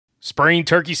Spring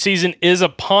turkey season is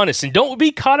upon us, and don't be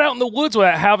caught out in the woods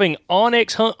without having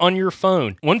onX Hunt on your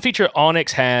phone. One feature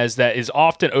onX has that is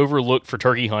often overlooked for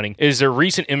turkey hunting is their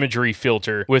recent imagery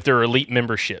filter with their elite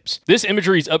memberships. This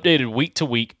imagery is updated week to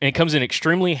week, and it comes in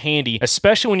extremely handy,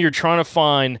 especially when you're trying to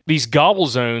find these gobble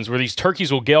zones where these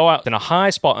turkeys will go out in a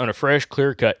high spot on a fresh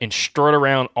clear cut and strut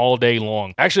around all day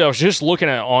long. Actually, I was just looking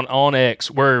at it on onX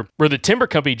where the timber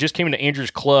company just came into Andrew's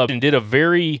club and did a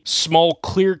very small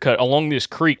clear cut along this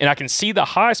creek, and I can see the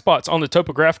high spots on the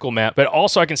topographical map, but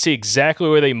also I can see exactly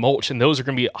where they mulch, and those are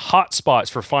going to be hot spots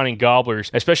for finding gobblers,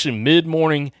 especially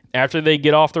mid-morning after they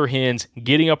get off their hens,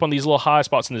 getting up on these little high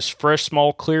spots in this fresh,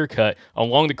 small clear cut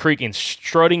along the creek and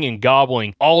strutting and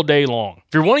gobbling all day long.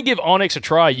 If you want to give onX a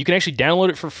try, you can actually download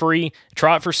it for free,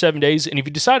 try it for 7 days, and if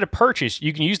you decide to purchase,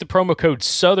 you can use the promo code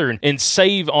SOUTHERN and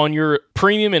save on your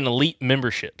premium and elite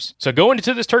memberships. So go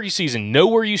into this turkey season, know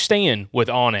where you stand with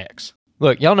onX.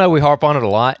 Look, y'all know we harp on it a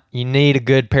lot. You need a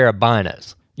good pair of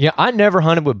binos. Yeah, I never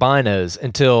hunted with binos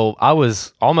until I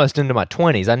was almost into my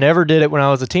 20s. I never did it when I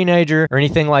was a teenager or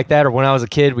anything like that, or when I was a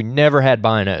kid. We never had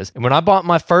binos. And when I bought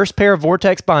my first pair of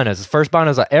Vortex binos, the first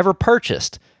binos I ever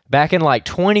purchased back in like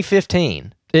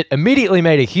 2015, it immediately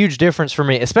made a huge difference for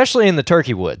me, especially in the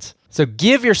turkey woods. So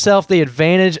give yourself the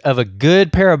advantage of a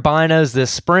good pair of binos this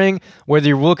spring, whether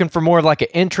you're looking for more of like an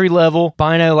entry-level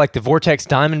bino like the Vortex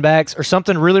Diamondbacks or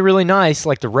something really, really nice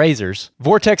like the Razors.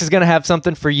 Vortex is going to have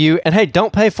something for you, and hey,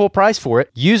 don't pay full price for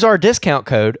it. Use our discount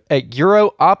code at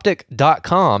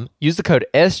eurooptic.com. Use the code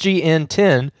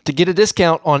SGN10 to get a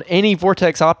discount on any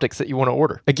Vortex optics that you want to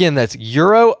order. Again, that's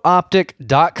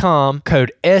eurooptic.com,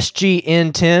 code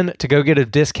SGN10 to go get a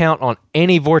discount on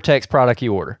any Vortex product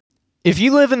you order. If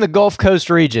you live in the Gulf Coast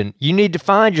region, you need to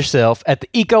find yourself at the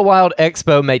Eco Wild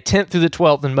Expo May 10th through the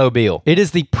 12th in Mobile. It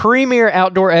is the premier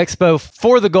outdoor expo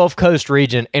for the Gulf Coast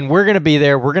region, and we're going to be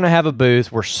there. We're going to have a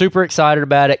booth. We're super excited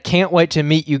about it. Can't wait to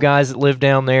meet you guys that live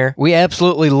down there. We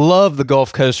absolutely love the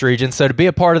Gulf Coast region, so to be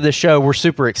a part of this show, we're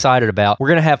super excited about. We're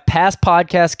going to have past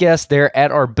podcast guests there at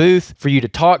our booth for you to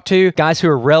talk to, guys who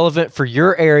are relevant for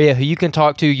your area, who you can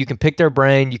talk to. You can pick their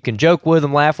brain. You can joke with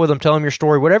them, laugh with them, tell them your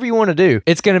story, whatever you want to do.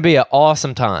 It's going to be an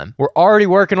awesome time. We're already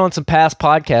working on some past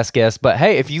podcast guests, but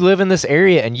hey, if you live in this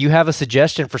area and you have a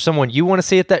suggestion for someone you want to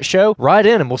see at that show, write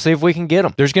in and we'll see if we can get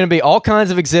them. There's going to be all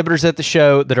kinds of exhibitors at the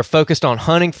show that are focused on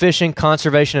hunting, fishing,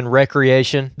 conservation, and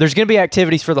recreation. There's going to be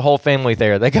activities for the whole family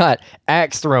there. They got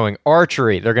axe throwing,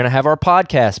 archery. They're going to have our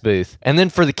podcast booth. And then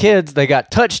for the kids, they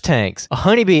got touch tanks, a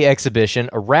honeybee exhibition,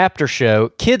 a raptor show,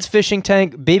 kids fishing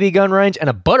tank, BB gun range, and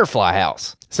a butterfly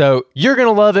house. So you're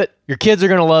going to love it. Your kids are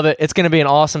going to love it. It's going to be an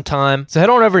awesome time. So head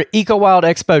on over to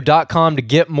ecowildexpo.com to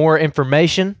get more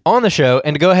information on the show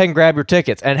and to go ahead and grab your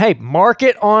tickets. And hey, mark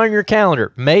it on your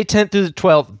calendar. May 10th through the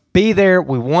 12th. Be there.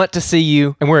 We want to see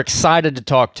you, and we're excited to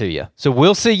talk to you. So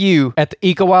we'll see you at the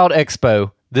Eco Wild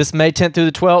Expo this May 10th through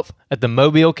the 12th at the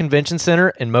Mobile Convention Center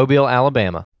in Mobile,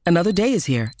 Alabama. Another day is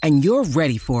here, and you're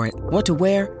ready for it. What to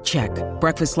wear? Check.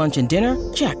 Breakfast, lunch, and dinner?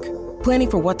 Check.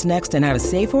 Planning for what's next and how to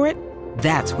save for it?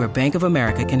 That's where Bank of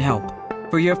America can help.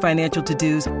 For your financial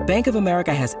to-dos, Bank of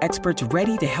America has experts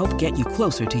ready to help get you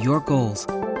closer to your goals.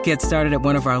 Get started at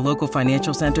one of our local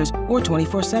financial centers or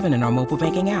 24/7 in our mobile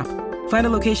banking app. Find a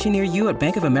location near you at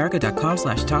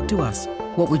bankofamerica.com/talktous.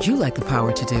 What would you like the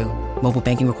power to do? Mobile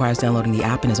banking requires downloading the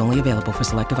app and is only available for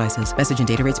select devices. Message and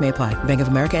data rates may apply. Bank of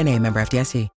America N.A., member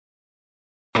FDIC.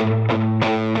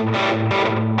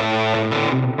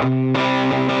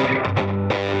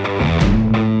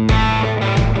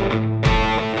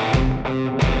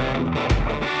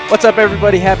 What's up,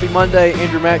 everybody? Happy Monday.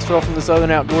 Andrew Maxwell from the Southern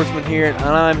Outdoorsman here, and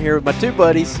I'm here with my two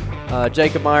buddies,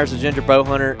 Jacob Myers, a ginger bow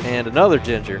hunter, and another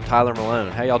ginger, Tyler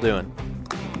Malone. How y'all doing?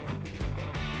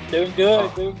 Doing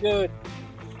good.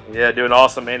 Yeah, doing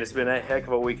awesome, man. It's been a heck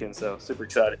of a weekend, so super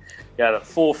excited. Got a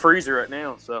full freezer right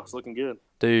now, so it's looking good.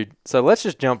 Dude, so let's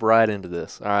just jump right into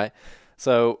this, all right?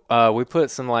 So we put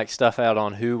some stuff out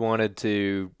on who wanted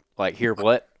to hear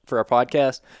what for our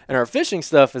podcast, and our fishing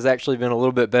stuff has actually been a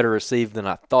little bit better received than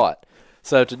I thought.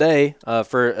 So today,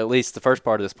 for at least the first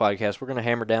part of this podcast, we're going to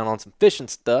hammer down on some fishing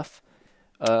stuff,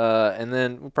 and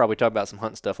then we'll probably talk about some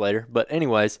hunting stuff later. But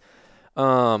anyways,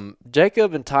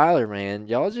 Jacob and Tyler, man,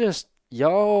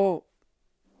 y'all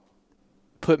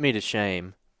put me to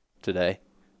shame today,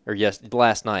 or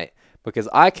last night, because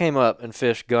I came up and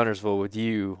fished Gunnersville with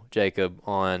you, Jacob,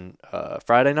 on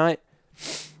Friday night.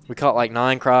 We caught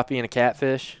 9 crappie and a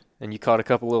catfish, and you caught a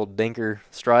couple little dinker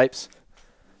stripes.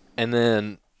 And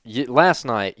then last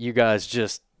night, you guys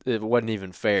it wasn't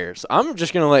even fair. So I'm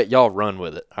just going to let y'all run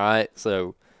with it, all right?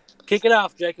 So kick it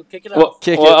off, Jacob. Kick it off.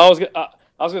 Well,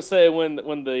 I I was gonna say when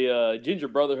the Ginger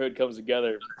Brotherhood comes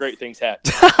together, great things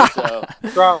happen. So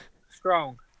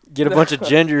Strong. Get a bunch of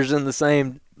gingers in the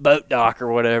same boat dock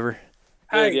or whatever.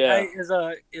 Hey, yeah.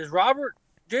 is Robert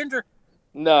Ginger?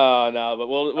 No, but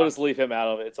we'll just leave him out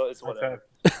of it. It's whatever.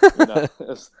 Okay.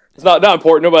 It's not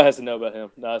important. Nobody has to know about him.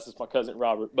 No, it's just my cousin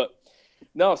Robert. But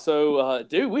no, so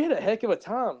dude, we had a heck of a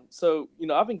time. So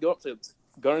I've been going up to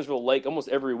Gunnersville Lake almost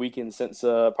every weekend since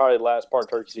probably the last part of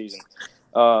turkey season,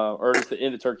 or just the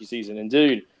end of turkey season. And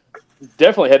dude,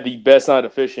 definitely had the best night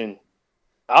of fishing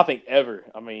I think ever.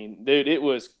 I mean, dude, it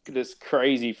was just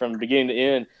crazy from beginning to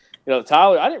end.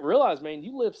 Tyler, I didn't realize, man,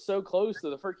 you live so close to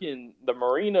the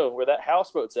marina where that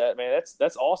houseboat's at, man.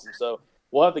 That's awesome. So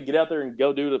we'll have to get out there and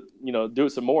go do it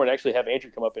some more and actually have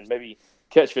Andrew come up and maybe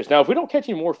catch fish. Now, if we don't catch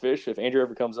any more fish, if Andrew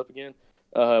ever comes up again,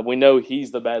 we know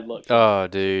he's the bad luck. Oh,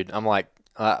 dude, I'm like,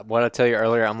 what I tell you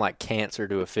earlier, I'm like cancer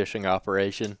to a fishing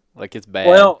operation. Like, it's bad.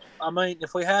 Well, I mean,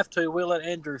 if we have to, we'll let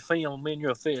Andrew film me and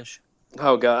you'll fish.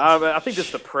 Oh, God. I think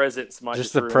just the presence might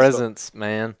just the presence,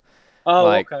 man. Oh,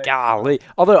 like, okay. Golly.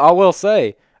 Although I will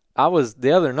say,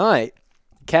 the other night,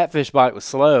 catfish bite was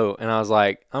slow, and I was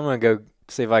like, I'm going to go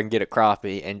see if I can get a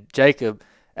crappie. And Jacob,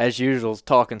 as usual, is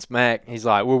talking smack. He's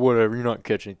like, well, whatever, you're not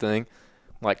catching anything.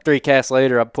 Like 3 casts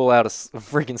later, I pull out a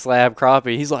freaking slab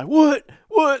crappie. He's like, what?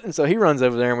 And so he runs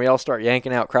over there, and we all start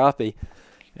yanking out crappie.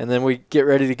 And then we get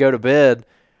ready to go to bed.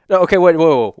 No, okay, wait,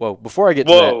 whoa. Before I get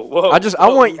to that,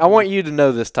 I want you to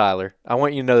know this, Tyler. I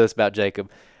want you to know this about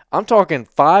Jacob. I'm talking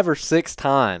 5 or 6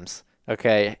 times.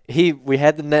 Okay, we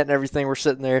had the net and everything. We're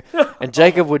sitting there, and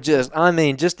Jacob would just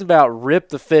about rip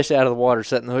the fish out of the water,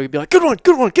 setting the hook. He'd be like, "Good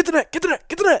one, get the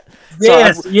net."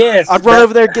 Yes. I'd run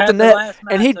over there, get the net,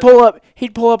 and he'd pull up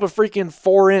a freaking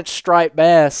 4-inch striped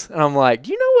bass, and I'm like,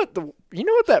 "Do you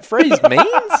know what that phrase means?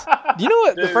 Do you know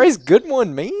what the phrase good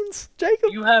one means,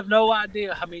 Jacob?" You have no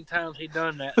idea how many times he's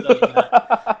done that. Though,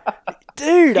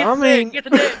 dude, get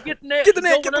the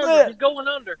net. He's going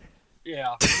under.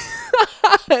 Yeah.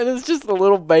 And it's just a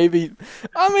little baby.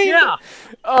 I mean, yeah.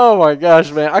 Oh my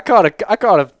gosh, man! I caught a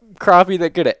crappie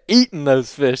that could have eaten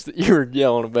those fish that you were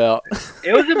yelling about.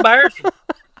 It was embarrassing.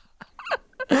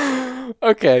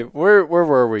 Okay, where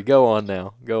were we? Go on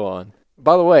now. Go on.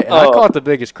 By the way, I caught the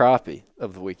biggest crappie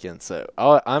of the weekend, so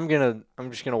I'm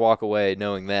just gonna walk away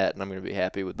knowing that, and I'm gonna be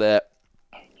happy with that.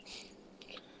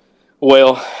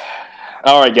 Well,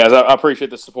 all right, guys. I appreciate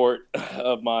the support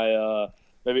of my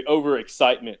maybe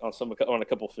overexcitement on a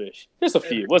couple fish. Just a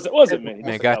few. Wasn't many.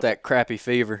 Man, got that crappie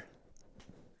fever.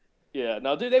 Yeah,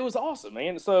 no, dude, it was awesome,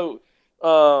 man. So,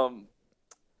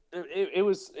 it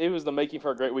was the making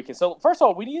for a great weekend. So, first of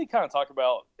all, we need to kind of talk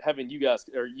about having you guys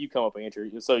or you come up,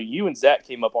 Andrew. So, you and Zach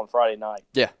came up on Friday night.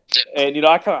 Yeah. And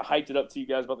I kind of hyped it up to you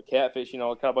guys about the catfish. Kind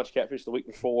of a bunch of catfish the week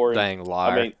before. Dang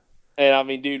liar. I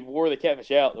mean, dude, wore the catfish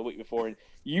out the week before, and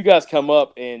you guys come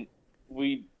up and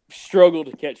we struggled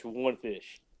to catch one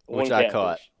fish. Which I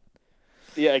caught.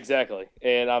 Yeah, exactly.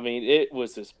 And I mean, it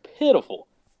was just pitiful.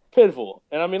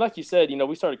 And I mean, like you said,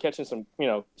 we started catching some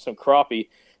crappie,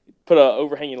 put a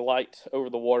overhanging light over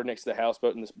the water next to the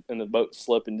houseboat, and the boat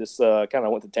slipped and just kind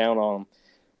of went to town on them.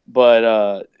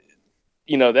 But,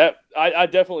 that I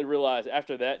definitely realized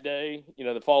after that day,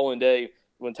 the following day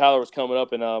when Tyler was coming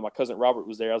up and my cousin Robert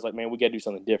was there, I was like, man, we got to do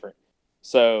something different.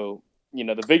 So,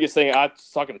 the biggest thing, I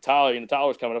was talking to Tyler, and Tyler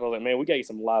was coming up, I was like, man, we got to get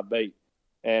some live bait.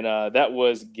 And that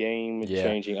was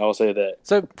game-changing, I'll say that.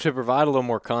 So, to provide a little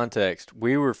more context,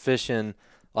 we were fishing,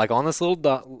 like, on this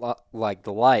little like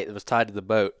the light that was tied to the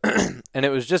boat, and it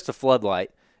was just a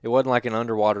floodlight. It wasn't like an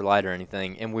underwater light or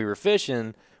anything. And we were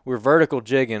fishing, we were vertical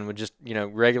jigging with just,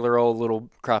 regular old little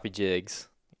crappie jigs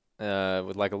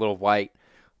with, like, a little white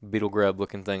beetle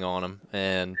grub-looking thing on them.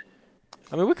 And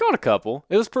I mean, we caught a couple.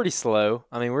 It was pretty slow.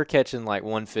 I mean, we're catching like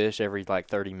one fish every like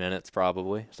 30 minutes,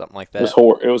 probably something like that. It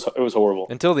was horrible.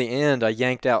 Until the end, I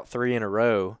yanked out 3 in a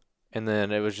row, and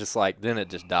then it was just like then it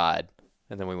just died,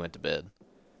 and then we went to bed.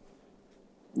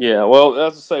 Yeah, well,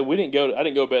 as I say, I didn't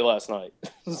go to bed last night,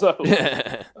 so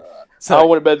I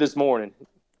went to bed this morning.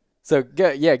 So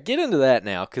get into that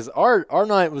now, because our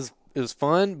night was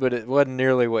fun, but it wasn't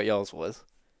nearly what y'all's was.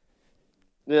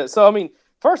 Yeah, so I mean,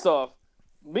 first off.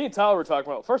 Me and Tyler were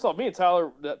talking about. First off, me and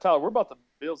Tyler, we're about to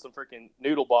build some freaking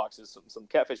noodle boxes, some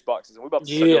catfish boxes, and we're about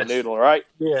to start doing noodle, right?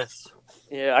 Yes.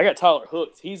 Yeah, I got Tyler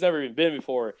hooked. He's never even been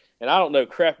before, and I don't know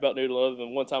crap about noodle other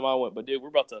than one time I went. But dude, we're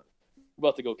about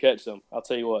to go catch some. I'll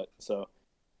tell you what. So,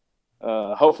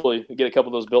 hopefully, we get a couple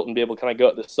of those built and be able to kind of go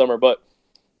out this summer. But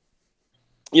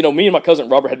me and my cousin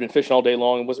Robert had been fishing all day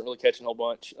long and wasn't really catching a whole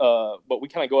bunch. But we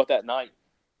kind of go out that night,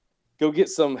 go get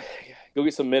some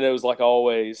minnows like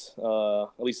always.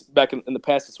 At least back in the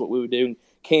past, that's what we would do. And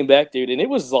came back, dude, and it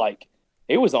was on.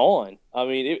 I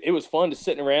mean, it was fun just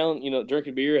sitting around,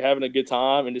 drinking beer, having a good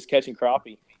time, and just catching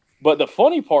crappie. But the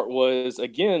funny part was,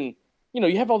 again,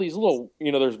 you have all these little,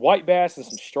 there's white bass and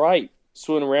some stripe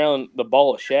swimming around the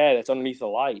ball of shad that's underneath the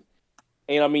light.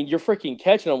 And, I mean, you're freaking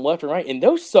catching them left and right. And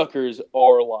those suckers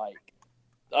are like,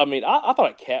 I mean, I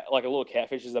thought a little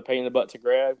catfish is a pain in the butt to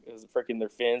grab because freaking their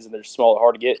fins and they're small and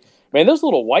hard to get. Man, those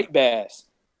little white bass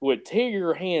would tear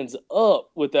your hands up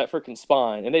with that freaking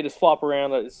spine, and they just flop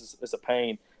around. It's a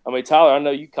pain. I mean, Tyler, I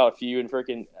know you caught a few, and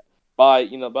freaking by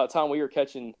the time we were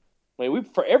catching, I mean,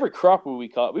 for every crappie we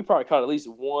caught, we probably caught at least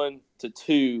 1 to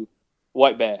 2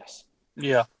 white bass.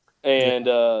 Yeah. And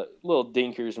little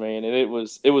dinkers, man, and it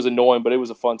was annoying, but it was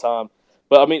a fun time.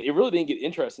 But I mean, it really didn't get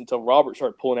interesting until Robert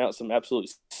started pulling out some absolute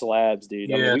slabs, dude.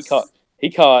 Yes. I mean, he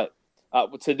caught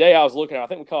today. I was looking at, I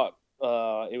think we caught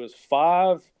it was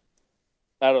 5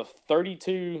 out of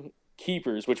 32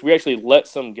 keepers, which we actually let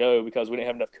some go because we didn't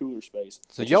have enough cooler space.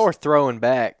 So y'all were throwing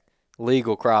back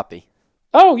legal crappie.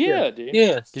 Oh yeah, dude.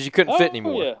 Yes. Because you couldn't fit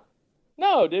anymore. Yeah.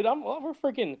 No, dude. I'm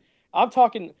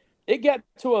talking. It got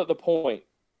to the point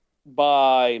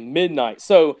by midnight.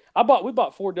 So we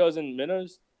bought 4 dozen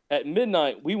minnows. At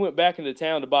midnight, we went back into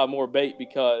town to buy more bait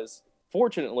because,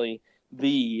 fortunately,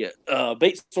 the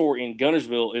bait store in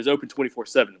Gunnersville is open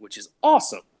 24/7, which is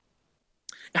awesome.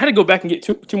 I had to go back and get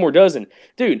two more dozen.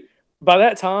 Dude, by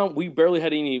that time, we barely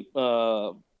had any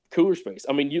cooler space.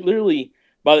 I mean, you literally,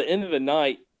 by the end of the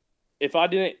night, if I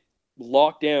didn't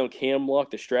lock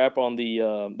the strap on the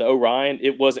Orion,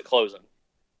 it wasn't closing.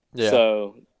 Yeah.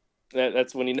 So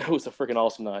that's when you know it's a freaking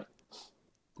awesome night.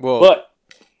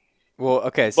 Well,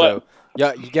 okay, so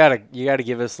yeah, you gotta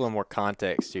give us a little more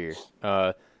context here.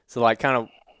 So like, kind of,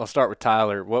 I'll start with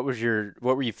Tyler. What were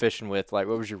you fishing with? Like,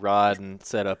 what was your rod and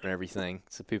setup and everything,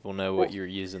 so people know what you were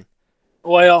using?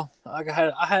 Well, I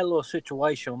had a little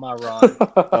situation with my rod.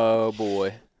 Oh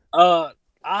boy.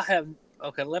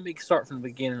 Let me start from the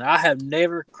beginning. I have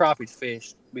never crappie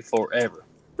fished before, ever.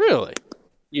 Really?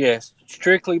 Yes,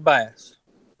 strictly bass.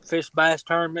 Fish bass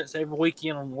tournaments every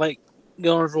weekend on Lake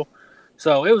Gunnersville.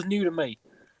 So it was new to me.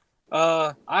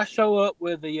 I show up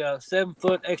with the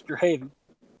 7-foot extra heavy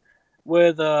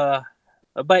with a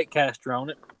bait caster on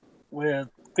it with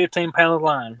 15-pound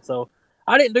line. So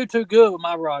I didn't do too good with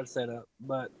my rod setup,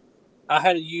 but I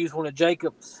had to use one of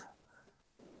Jacob's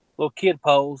little kid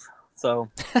poles. So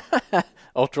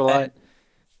ultralight.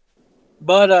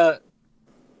 But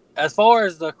as far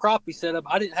as the crappie setup,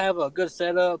 I didn't have a good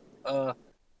setup.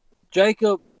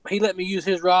 Jacob, he let me use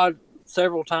his rod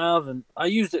several times, and I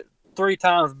used it 3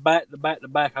 times back to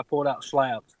back. I pulled out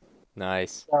slabs.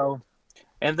 Nice. So,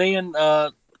 and then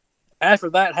after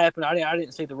that happened, I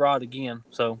didn't see the rod again.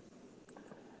 So,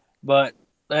 but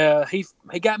he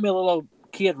got me a little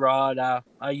kid rod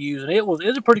I used, and it was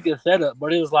a pretty good setup,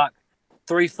 but it was like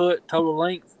 3 foot total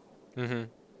length. Mm-hmm.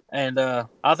 And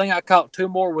I think I caught 2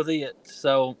 more with it.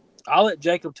 So I'll let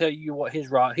Jacob tell you what his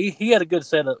rod. He had a good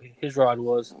setup. His rod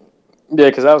was. Yeah,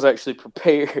 because I was actually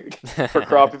prepared for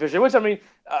crappie fishing, which, I mean,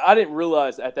 I didn't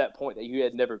realize at that point that you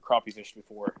had never crappie fished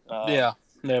before. Yeah,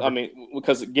 never. I mean,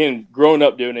 because, again, growing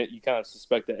up doing it, you kind of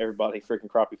suspect that everybody freaking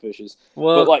crappie fishes.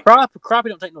 Well, but crappie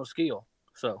don't take no skill,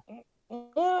 so.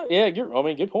 Yeah,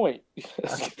 good point.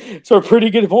 So a pretty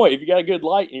good point. If you got a good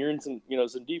light and you're in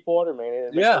some deep water, man,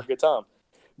 it makes for a good time.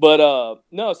 But,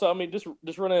 no, so, I mean, just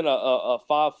running a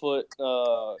 5-foot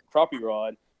crappie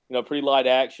rod, pretty light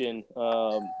action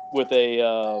with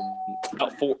a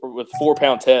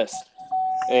 4-pound test.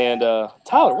 And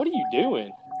Tyler, what are you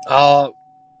doing?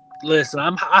 Listen,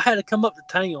 I had to come up to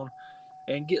town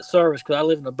and get service because I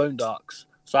live in the boondocks.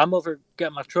 So I'm over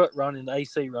got my truck running, the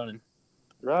AC running.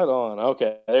 Right on.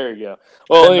 Okay, there you go.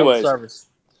 Well, anyways, service.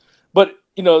 But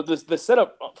the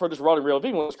setup for this rod and reel, if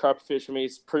anyone wants crappie fish, I mean,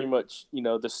 it's pretty much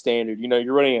the standard.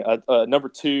 You're running a number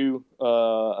 2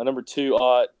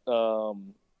 aught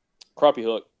crappie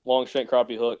hook, long shank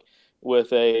crappie hook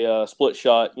with a split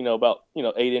shot, about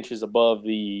 8 inches above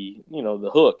the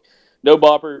the hook. No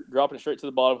bopper, dropping it straight to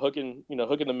the bottom, hooking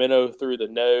the minnow through the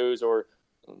nose, or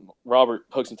Robert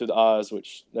hooks him through the eyes,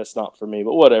 which that's not for me,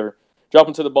 but whatever. Drop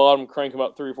them to the bottom, crank them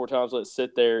up 3 or 4 times, let it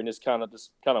sit there, and just kind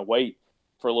of wait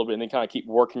for a little bit, and then kind of keep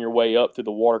working your way up through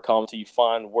the water column until you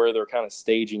find where they're kind of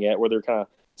staging at, where they're kind of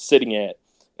sitting at.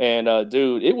 And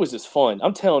dude, it was just fun.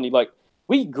 I'm telling you, like,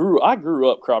 I grew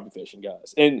up crappie fishing,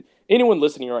 guys. And anyone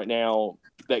listening right now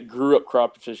that grew up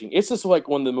crappie fishing, it's just like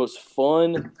one of the most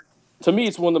fun. To me,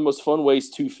 it's one of the most fun ways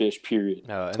to fish. Period.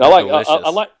 And I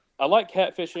like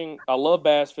catfishing. I love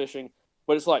bass fishing.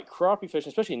 But it's like crappie fishing,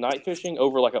 especially night fishing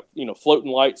over like a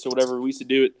floating lights or whatever we used to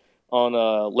do it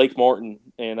on Lake Martin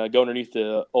and go underneath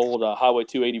the old Highway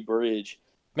 280 bridge.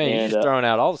 Man, you're just throwing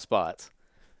out all the spots.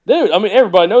 Dude, I mean,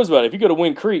 everybody knows about it. If you go to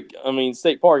Wind Creek, I mean,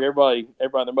 State Park, everybody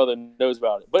and their mother knows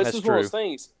about it. But it's just one of those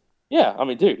things. Yeah, I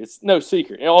mean, dude, it's no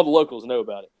secret. And all the locals know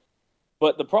about it.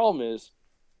 But the problem is,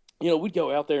 we'd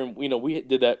go out there and, we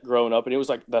did that growing up, and it was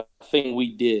like the thing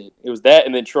we did. It was that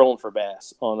and then trolling for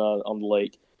bass on the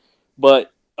lake.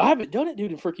 But I haven't done it,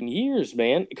 dude, in freaking years,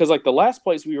 man. Because, like, the last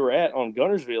place we were at on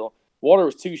Gunnersville, water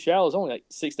was too shallow. It was only like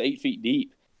 6 to 8 feet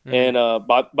deep. Mm-hmm. And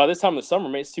by this time of the summer,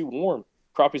 man, it's too warm.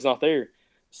 Crappie's not there.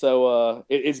 So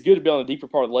it's good to be on the deeper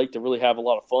part of the lake to really have a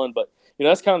lot of fun. But,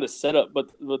 that's kind of the setup.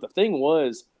 But the thing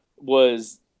was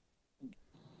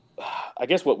I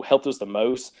guess what helped us the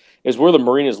most is where the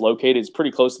marina is located. It's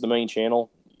pretty close to the main channel.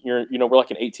 We're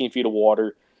like in 18 feet of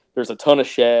water. There's a ton of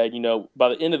shad. By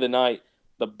the end of the night,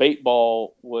 the bait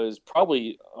ball was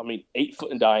probably, 8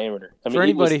 foot in diameter. For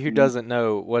anybody who doesn't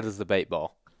know, what is the bait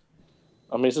ball?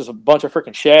 It's just a bunch of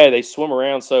freaking shad. They swim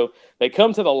around. So they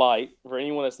come to the light. For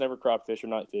anyone that's never crop fish or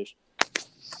night fish,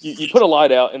 you put a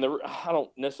light out, and I don't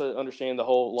necessarily understand the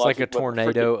whole logic. It's like a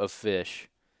tornado of fish.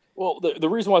 Well, the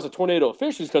reason why it's a tornado of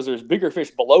fish is because there's bigger fish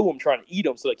below them trying to eat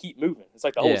them, so they keep moving. It's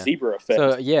like the whole zebra effect.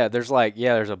 So,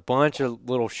 there's a bunch of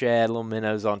little shad, little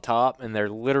minnows on top, and they're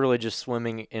literally just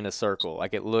swimming in a circle.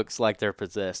 Like, it looks like they're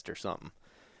possessed or something.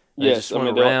 They just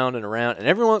swim around and around, and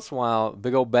every once in a while, a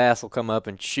big old bass will come up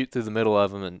and shoot through the middle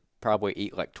of them and probably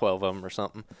eat like 12 of them or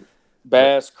something.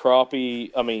 Bass,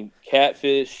 crappie,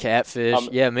 catfish.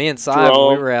 Me and Si, when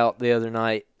we were out the other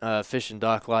night fishing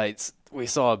dock lights, we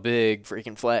saw a big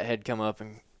freaking flathead come up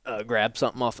and grab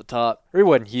something off the top. It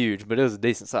wasn't huge, but it was a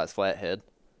decent-sized flathead.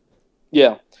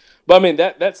 Yeah. But,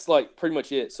 that's, like, pretty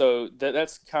much it. So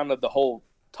that's kind of the whole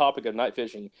topic of night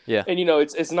fishing. Yeah. And,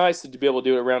 it's nice to be able to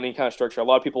do it around any kind of structure. A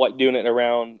lot of people like doing it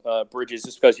around bridges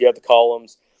just because you have the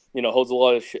columns. Holds a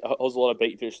lot of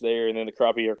bait fish there, and then the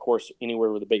crappie are, of course,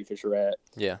 anywhere where the bait fish are at.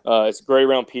 Yeah. It's great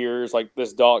around piers. Like,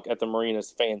 this dock at the marina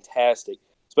is fantastic,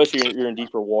 especially if you're in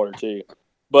deeper water, too.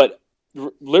 But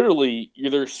literally,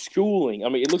 they're schooling.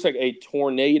 It looks like a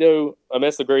tornado.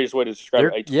 That's the greatest way to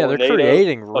describe it. They're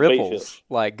creating ripples,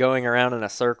 like going around in a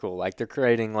circle. Like they're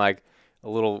creating like a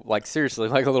little, like seriously,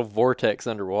 like a little vortex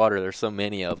underwater. There's so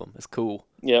many of them. It's cool.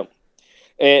 Yep.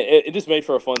 And it just made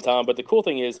for a fun time. But the cool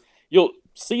thing is, you'll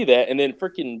see that, and then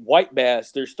freaking white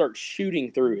bass, they start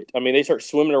shooting through it. They start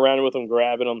swimming around with them,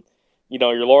 grabbing them.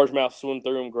 Your largemouth swim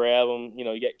through them, grab them. You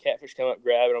got catfish come up,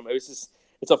 grabbing them.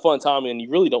 It's a fun time, and you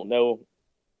really don't know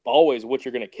always what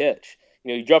you're going to catch.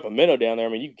 You drop a minnow down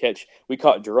there. You can catch. We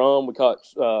caught drum. We caught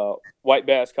white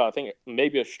bass. Caught, I think,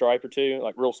 maybe a stripe or two,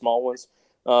 like real small ones.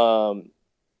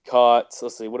 Caught.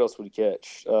 Let's see, what else would you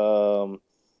catch? And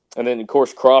then of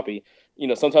course crappie.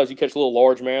 Sometimes you catch a little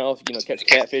largemouth. Catch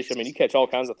catfish. You catch all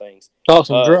kinds of things. Caught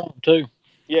some drum too.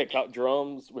 Yeah, caught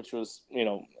drums, which was, it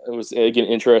was, again,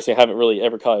 interesting. I haven't really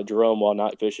ever caught a drum while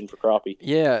night fishing for crappie.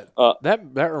 Yeah,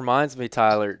 that reminds me,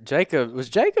 Tyler. Was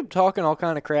Jacob talking all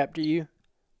kind of crap to you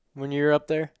when you were up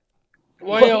there?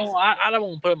 Well, I don't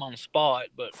want to put him on the spot,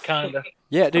 but kind of.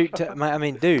 Yeah, dude.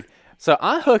 Dude. So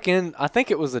I hook in, I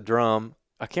think it was a drum.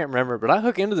 I can't remember, but I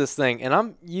hook into this thing, and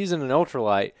I'm using an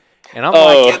ultralight. And I'm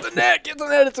like, get the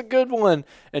net, it's a good one.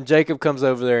 And Jacob comes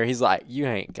over there, and he's like, you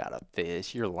ain't got a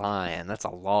fish, you're lying. That's a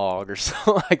log or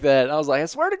something like that. And I was like, I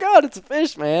swear to God, it's a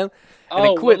fish, man. And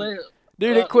it quit,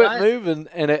 it quit moving,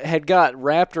 and it had got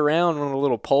wrapped around one of the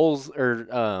little poles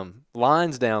or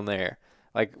lines down there.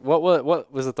 Like, what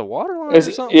was it, the water line or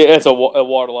something? Yeah, it's a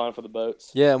water line for the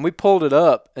boats. Yeah, and we pulled it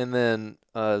up, and then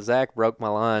Zach broke my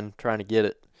line trying to get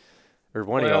it. Or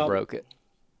one of y'all broke it.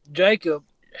 Jacob,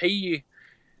 he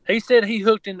said he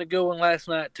hooked into going last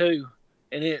night too,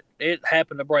 and it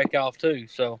happened to break off too.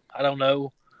 So I don't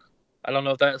know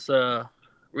if that's a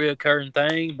reoccurring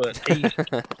thing, but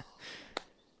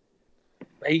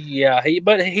he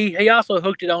also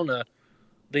hooked it on the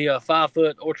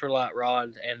 5-foot ultralight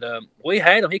rod, and we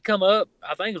had him. He come up.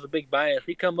 I think it was a big bass.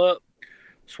 He come up,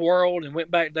 swirled, and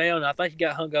went back down. And I think he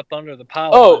got hung up under the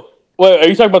pile. Oh, wait, are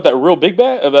you talking about that real big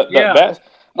bass? That bass?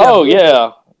 Yeah, oh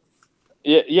yeah.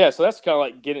 Yeah, so that's kind of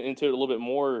like getting into it a little bit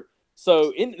more.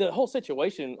 So in the whole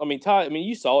situation, Ty,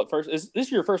 you saw it first. Is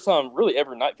this your first time really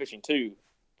ever night fishing too?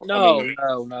 No.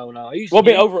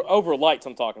 Over lights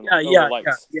I'm talking about. Yeah, you're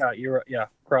right. Yeah,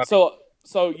 correct. So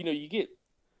you get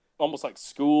almost like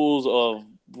schools of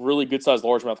really good sized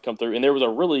largemouth come through, and there was a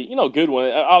really good one.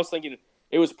 I was thinking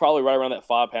it was probably right around that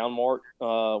 5-pound mark,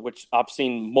 which I've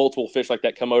seen multiple fish like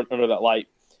that come under that light.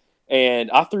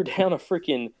 And I threw down I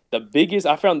found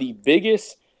the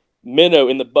biggest minnow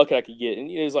in the bucket I could get. And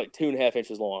it was like 2.5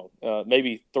 inches long,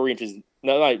 maybe 3 inches.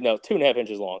 No, 2.5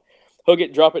 inches long. hook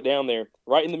it, drop it down there,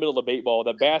 right in the middle of the bait ball.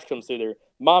 The bass comes through there.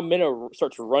 My minnow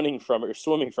starts running from it or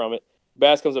swimming from it.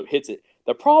 Bass comes up, hits it.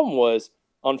 The problem was,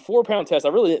 on 4-pound test, I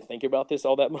really didn't think about this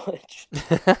all that much.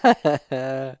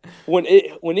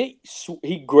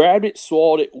 He grabbed it,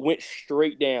 swallowed it, went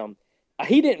straight down.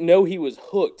 He didn't know he was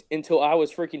hooked until I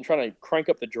was freaking trying to crank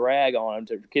up the drag on him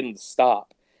to get him to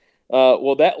stop.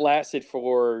 Well, that lasted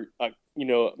for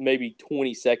maybe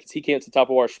 20 seconds. He came to the top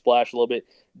of our splash a little bit,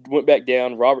 went back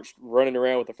down. Robert's running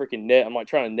around with a freaking net. I'm like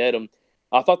trying to net him.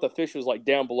 I thought the fish was like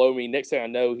down below me. Next thing I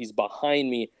know, he's behind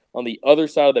me on the other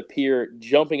side of the pier,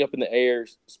 jumping up in the air,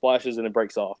 splashes, and it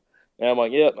breaks off. And I'm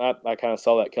like, yep, I kind of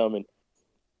saw that coming.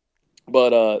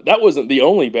 But that wasn't the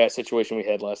only bad situation we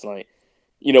had last night.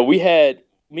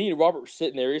 Me and Robert were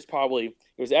sitting there. It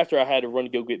was after I had to run to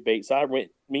go get bait. So me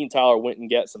and Tyler went and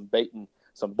got some bait and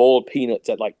some boiled peanuts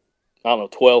at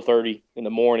 12:30 in the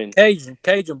morning. Cajun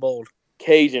boiled.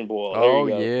 Cajun boiled. There Oh,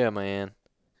 you go. yeah, man.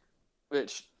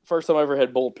 Which, first time I ever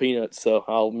had boiled peanuts, so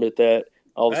I'll admit that.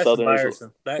 All the That's Southerners,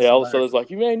 embarrassing. all the Southerners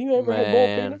like, you ever had boiled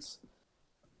peanuts?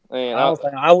 And I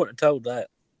wouldn't have told that.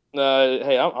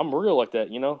 hey, I'm real like that,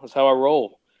 That's how I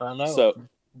roll. I know. So,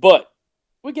 but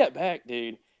we got back,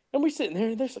 dude, and we're sitting there,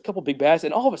 and there's a couple big bass,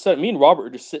 and all of a sudden, me and Robert are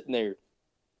just sitting there.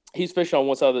 He's fishing on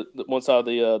one side of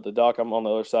the dock. I'm on the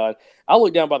other side. I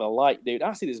look down by the light, dude.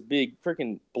 I see this big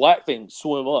freaking blackfin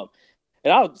swim up,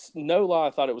 and I was no lie,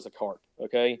 I thought it was a carp.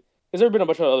 Okay, because there have been a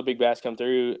bunch of other big bass come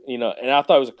through, and I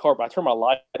thought it was a carp. I turned my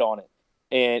light on it,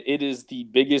 and it is the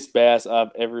biggest bass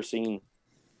I've ever seen.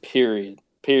 Period.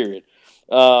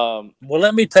 Well,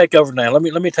 let me take over now. Let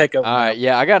me take over. All right,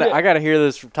 yeah, I gotta hear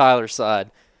this from Tyler's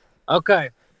side. Okay,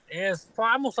 yes,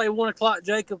 I'm gonna say 1 o'clock,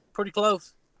 Jacob. Pretty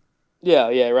close. Yeah,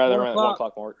 right around 1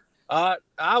 o'clock mark.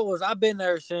 I've been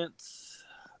there since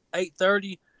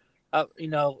 8:30. Of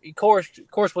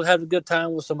course, we'll have a good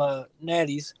time with some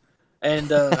natties, and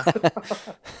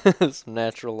some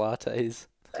natural lattes.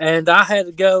 And I had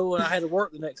to go, and I had to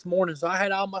work the next morning, so I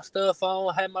had all my stuff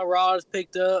on, I had my rods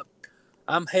picked up.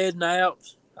 I'm heading out.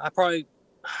 I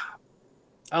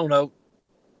don't know,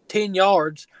 10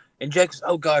 yards, and Jake says,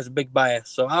 "Oh God, it's a big bass."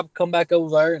 So I come back over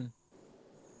there,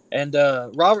 and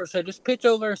Robert said, "Just pitch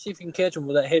over there and see if you can catch him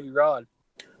with that heavy rod."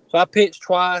 So I pitched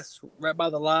twice, right by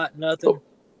the light, nothing. Oh.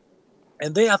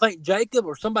 And then I think Jacob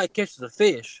or somebody catches a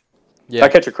fish. Yeah, I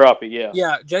catch a crappie. Yeah.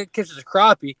 Yeah, Jacob catches a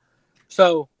crappie.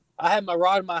 So I had my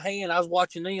rod in my hand. I was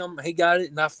watching him. He got it,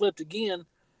 and I flipped again,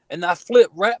 and I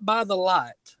flipped right by the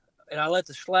light, and I let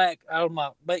the slack out of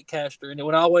my bait caster, and it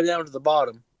went all the way down to the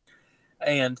bottom.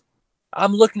 And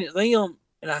I'm looking at them,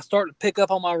 and I start to pick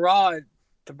up on my rod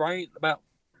to bring it about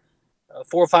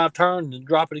 4 or 5 turns and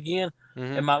drop it again,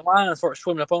 and my line starts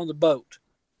swimming up on the boat.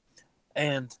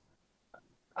 And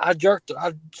I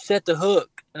set the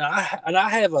hook, and I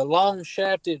have a long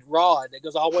shafted rod that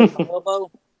goes all the way to my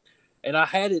elbow, and I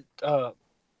had it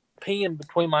pinned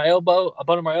between my elbow, up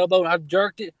under my elbow, and I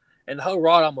jerked it, and the whole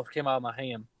rod almost came out of my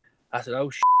hand. I said, "Oh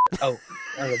shit!" Oh.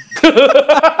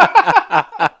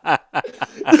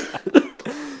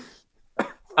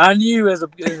 I knew it was a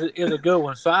good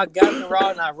one, so I got in the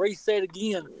rod and I reset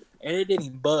again, and it didn't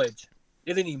even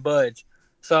budge.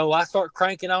 So I start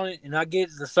cranking on it, and I get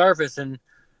to the surface, and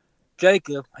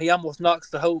Jacob, he almost knocks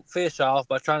the whole fish off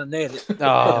by trying to net it.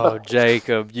 Oh,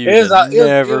 Jacob, you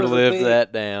never lived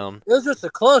that down. It was just a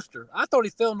cluster. I thought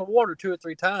he fell in the water 2 or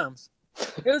 3 times.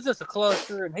 It was just a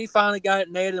cluster, and he finally got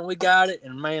it netted, and we got it.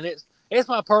 And man, it's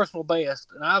my personal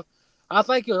best. And I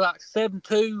think it was like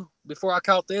 7.2 before I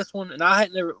caught this one, and I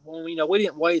hadn't never. Well, we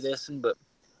didn't weigh this one, but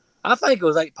I think it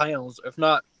was 8 pounds, if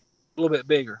not a little bit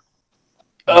bigger.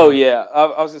 Oh yeah,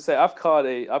 I was gonna say I've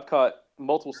caught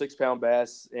multiple 6-pound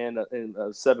bass and a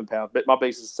 7-pound, but my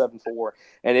base is 7.4,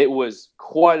 and it was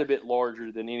quite a bit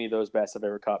larger than any of those bass I've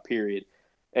ever caught. Period.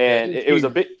 And it was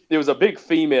a big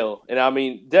female, and I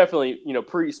mean definitely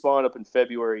pre-spawn up in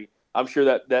February. I'm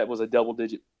sure that was a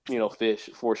double-digit fish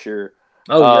for sure.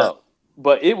 Oh yeah.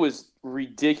 But it was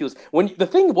ridiculous. When the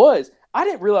thing was, I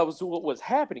didn't realize what was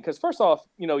happening because first off,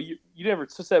 you never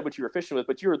said what you were fishing with,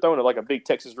 but you were throwing like a big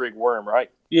Texas rig worm,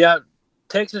 right? Yeah,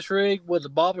 Texas rig with a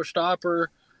bobber stopper,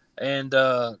 and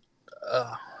I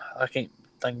can't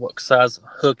think what size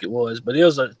hook it was, but it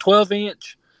was a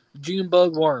 12-inch June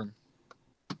bug worm.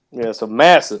 Yeah, so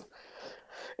massive.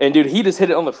 And dude, he just hit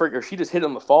it on the she just hit it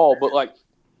on the fall. But like,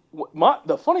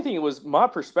 the funny thing was my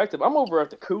perspective. I'm over at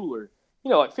the cooler,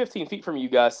 like 15 feet from you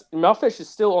guys. And my fish is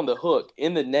still on the hook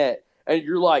in the net, and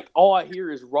you're like, all I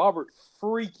hear is Robert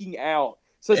freaking out,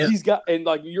 So he's got, and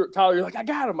like Tyler, you're like, I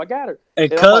got her.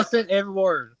 And cussing every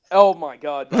word. Oh my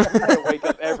God. We had to wake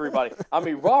up everybody. I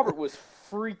mean, Robert was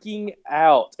freaking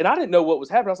out. And I didn't know what was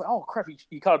happening. I was like, oh crap,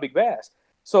 you caught a big bass.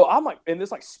 So I'm like, and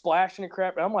this like splashing and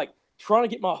crap. And I'm like trying to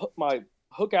get my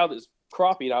hook out of this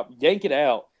crappie and I yank it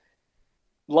out.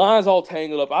 Line's all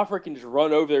tangled up. I freaking just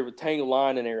run over there with tangled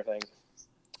line and everything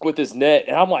with this net.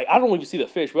 And I'm like, I don't even see the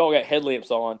fish. We all got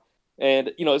headlamps on.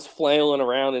 And, it's flailing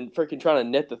around and freaking trying to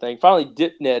net the thing. Finally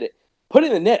dip net it. Put it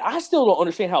in the net. I still don't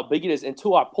understand how big it is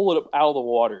until I pull it up out of the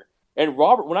water. And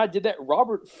Robert, when I did that,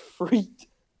 Robert freaked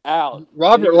out.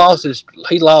 Robert lost it.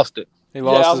 He lost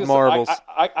his marbles.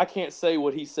 I can't say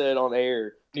what he said on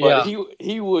air. But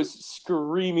he was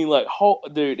screaming like, oh,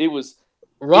 dude, it was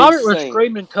Robert insane. was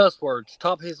screaming cuss words,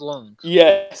 top of his lungs.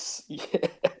 Yes. And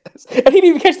he didn't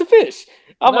even catch the fish.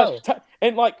 I'm No.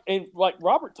 like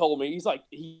Robert told me, he's like,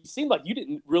 he seemed like you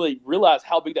didn't really realize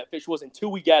how big that fish was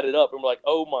until we got it up, and we're like,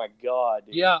 oh my God,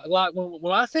 dude. Yeah, like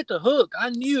when I set the hook,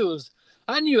 I knew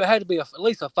it had to be at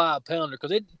least a 5-pounder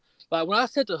because it, like when I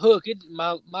set the hook,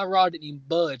 my rod didn't even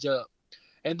budge up,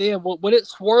 and then when it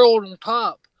swirled on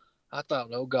top, I thought,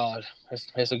 oh God,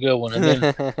 that's a good one, and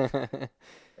then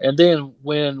and then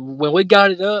when we got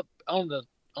it up on the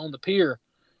pier,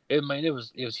 it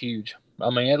was huge. I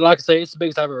mean, like I say, it's the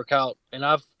biggest I've ever caught, and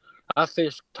I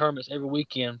fished tournaments every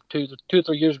weekend 2 or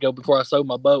 3 years ago before I sold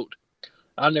my boat.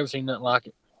 I've never seen nothing like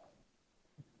it.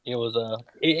 It was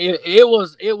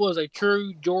it was a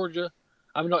true Gunnersville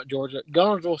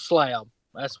slab.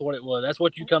 That's what it was. That's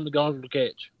what you come to Gunnersville to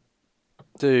catch.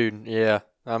 Dude, yeah.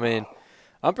 I mean,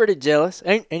 I'm pretty jealous,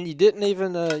 and you didn't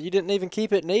even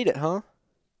keep it and eat it, huh?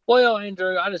 Well,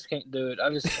 Andrew, I just can't do it. I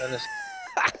just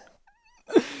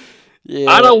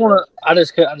yeah. I don't want to. I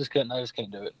just couldn't. I just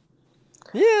can't do it.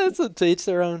 Yeah, it's a teach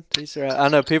their own. I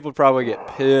know people probably get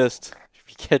pissed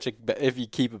if you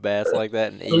keep a bass like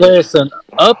that and eat it. Listen,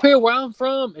 up here where I'm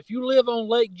from, if you live on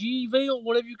Lake Gville,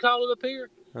 whatever you call it up here,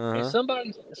 and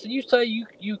somebody, so you say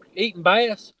you eating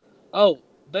bass, they'll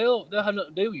have nothing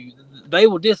to do with you. They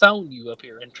will disown you up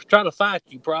here and try to fight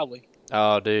you probably.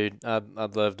 Oh, dude,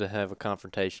 I'd love to have a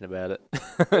confrontation about it.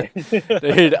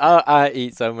 Dude, I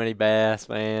eat so many bass,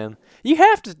 man. You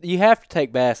have to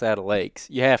take bass out of lakes.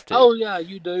 You have to. Oh yeah,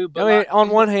 you do. But I mean, on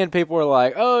one hand, people are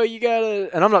like, "Oh, you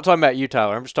gotta," and I'm not talking about you,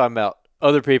 Tyler. I'm just talking about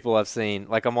other people I've seen.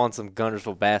 Like I'm on some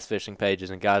Gunnersville bass fishing pages,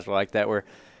 and guys are like that, where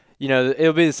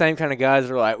it'll be the same kind of guys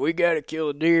that are like, "We gotta kill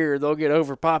a deer, or they'll get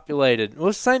overpopulated." Well,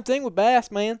 it's the same thing with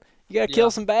bass, man. You gotta kill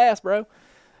some bass, bro.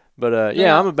 But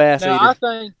I'm a bass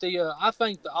eater. I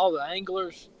think all the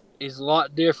anglers is a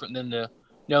lot different than the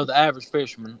average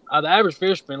fisherman. The average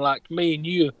fisherman like me and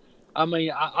you, I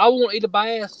mean, I won't eat a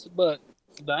bass, but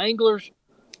the anglers,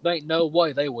 there ain't no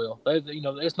way they will.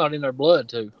 It's not in their blood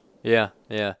to. Yeah.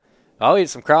 I'll eat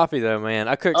some crappie though, man.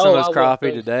 I cooked some of those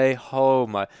crappie today. Oh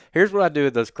my! Here's what I do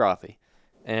with those crappie,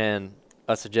 and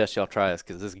I suggest y'all try this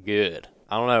because it's good.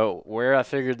 I don't know where I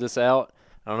figured this out.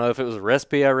 I don't know if it was a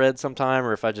recipe I read sometime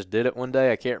or if I just did it one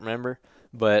day. I can't remember.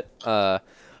 But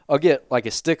I'll get like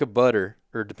a stick of butter,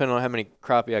 or depending on how many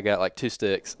crappie I got, like 2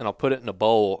 sticks, and I'll put it in a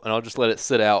bowl, and I'll just let it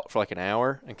sit out for like an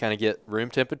hour and kind of get room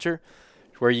temperature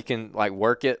where you can like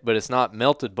work it, but it's not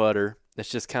melted butter. It's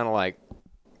just kind of like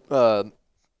a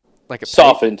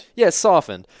softened. Yeah, it's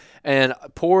softened. And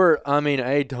pour,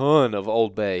 a ton of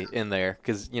Old Bay in there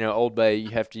because, Old Bay,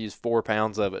 you have to use 4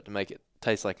 pounds of it to make it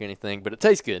taste like anything, but it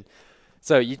tastes good.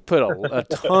 So you put a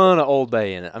ton of Old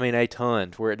Bay in it. A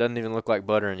ton, to where it doesn't even look like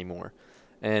butter anymore.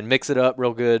 And mix it up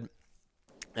real good.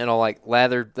 And I'll like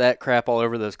lather that crap all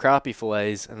over those crappie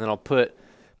fillets. And then I'll put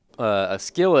a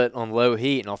skillet on low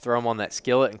heat, and I'll throw them on that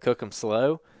skillet and cook them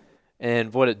slow.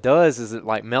 And what it does is it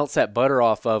like melts that butter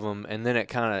off of them, and then it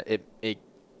kind of it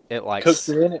like cooks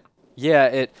it in it.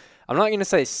 Yeah, I'm not gonna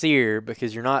say sear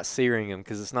because you're not searing them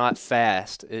because it's not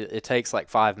fast. It takes like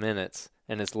 5 minutes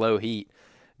and it's low heat.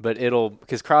 But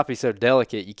because crappie's so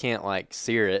delicate, you can't like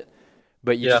sear it.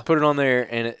 But you just put it on there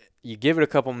and you give it a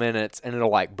couple minutes and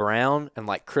it'll like brown and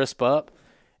like crisp up.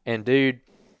 And dude,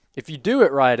 if you do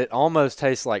it right, it almost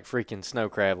tastes like freaking snow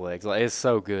crab legs. Like it's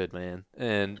so good, man.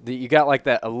 And you got like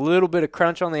that a little bit of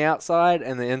crunch on the outside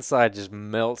and the inside just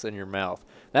melts in your mouth.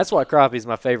 That's why crappie's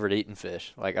my favorite eating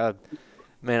fish. Like I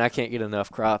can't get enough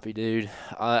crappie, dude.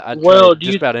 I'd try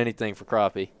just about anything for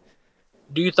crappie.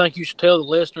 Do you think you should tell the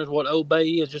listeners what Old Bay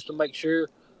is just to make sure?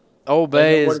 Old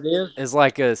Bay is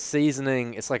like a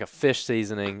seasoning. It's like a fish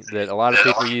seasoning that a lot of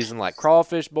people use in like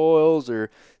crawfish boils,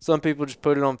 or some people just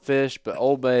put it on fish. But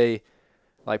Old Bay,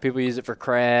 like people use it for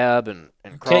crab and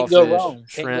crawfish, Can't go wrong.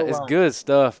 shrimp. It's good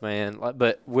stuff, man.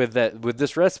 But with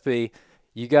this recipe,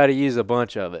 you got to use a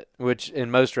bunch of it, which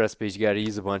in most recipes you got to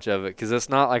use a bunch of it because it's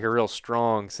not like a real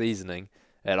strong seasoning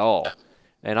at all.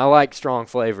 And I like strong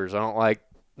flavors. I don't like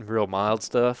real mild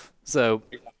stuff. So,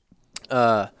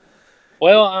 I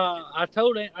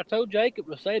told Jacob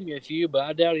to save me a few, but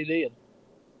I doubt he did.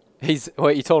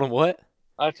 You told him what?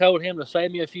 I told him to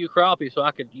save me a few crappie so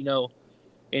I could,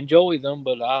 enjoy them,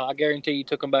 but I guarantee he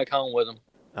took them back home with him.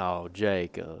 Oh,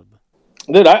 Jacob.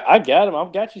 Dude, I got him.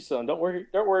 I've got you some. Don't worry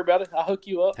about it. I'll hook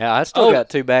you up. Yeah, I still got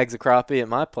 2 bags of crappie at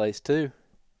my place too.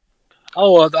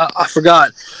 Oh, I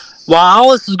forgot. While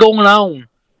all this is going on,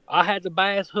 I had the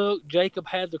bass hook. Jacob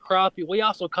had the crappie. We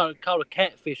also caught a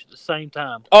catfish at the same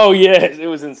time. Oh yes, it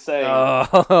was insane.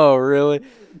 Oh, really?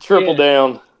 Triple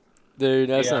down, dude.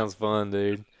 That sounds fun,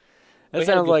 dude. That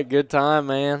sounds like a good time,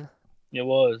 man. It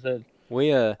was. Go ahead.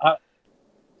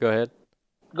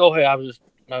 Go ahead. I was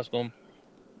going.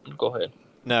 Go ahead.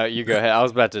 No, you go ahead. I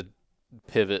was about to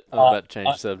pivot. I was about to change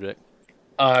the subject.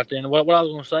 All right, then. What I was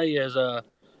going to say is,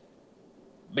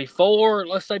 before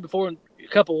a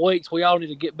couple of weeks, we all need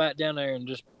to get back down there and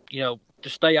just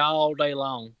stay all day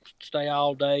long. Stay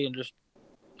all day and just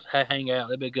hang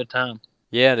out. It'd be a good time.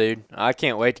 Yeah, dude. I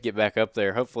can't wait to get back up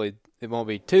there. Hopefully, it won't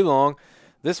be too long.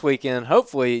 This weekend,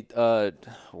 hopefully,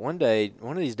 one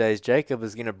of these days, Jacob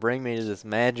is going to bring me to this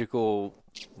magical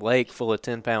lake full of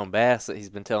 10-pound bass that he's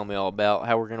been telling me all about,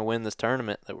 how we're going to win this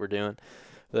tournament that we're doing,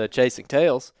 the Chasing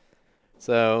Tails.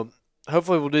 So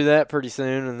hopefully we'll do that pretty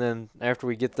soon, and then after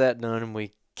we get that done and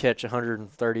we catch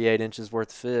 138 inches worth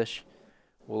of fish,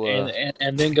 we'll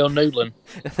and then go noodling.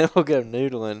 And then we'll go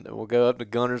noodling, and we'll go up to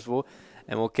Gunnersville,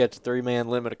 and we'll catch a 3-man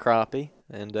limit of crappie,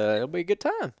 and it'll be a good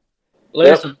time.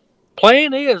 Listen,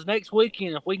 plan is next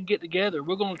weekend, if we can get together,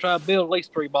 we're going to try to build at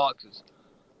least 3 boxes.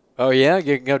 Oh yeah,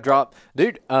 you can go drop,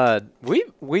 dude. We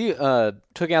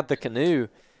took out the canoe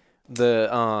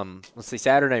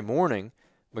Saturday morning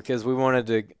because we wanted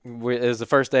to. It was the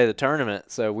first day of the tournament,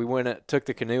 so we took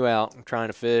the canoe out and trying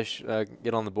to fish,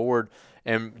 get on the board.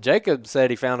 And Jacob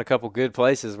said he found a couple good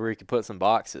places where he could put some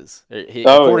boxes.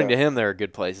 According to him, there are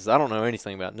good places. I don't know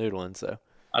anything about noodling, so.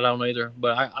 I don't either,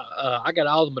 but I got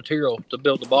all the material to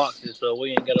build the boxes, so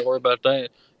we ain't got to worry about that.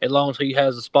 As long as he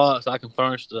has the spots, I can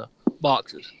furnish the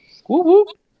boxes. Whoop, whoop.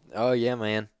 Oh yeah,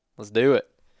 man, let's do it.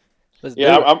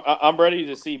 I'm ready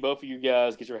to see both of you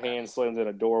guys get your hands slammed in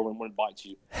a door when one bites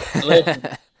you.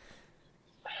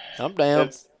 I'm down.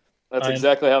 That's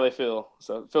exactly how they feel.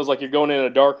 So it feels like you're going in a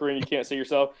dark room, you can't see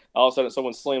yourself. All of a sudden,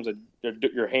 someone slams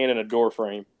your hand in a door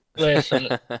frame. Listen,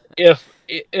 if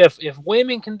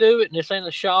women can do it and this ain't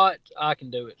a shot, I can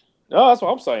do it. No, that's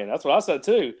what I'm saying. That's what I said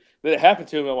too. Then it happened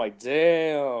to me. I'm like,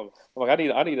 damn. I'm like, I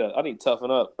need to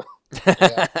toughen up.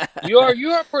 Yeah.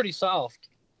 You are pretty soft.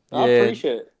 I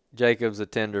appreciate it. Jacob's a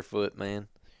tenderfoot, man.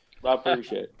 I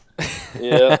appreciate it.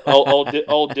 Yeah,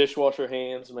 old dishwasher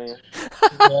hands, man.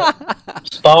 Yeah.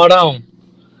 Spot on.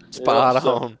 Spot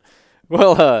on.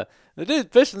 Well,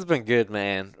 dude, fishing's been good,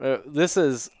 man. I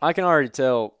can already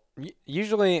tell.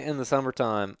 Usually in the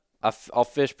summertime, I'll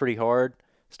fish pretty hard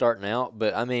starting out,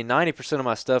 but I mean, 90% of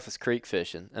my stuff is creek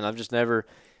fishing, and I've just never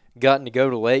gotten to go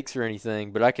to lakes or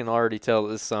anything, but I can already tell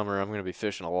that this summer I'm going to be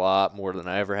fishing a lot more than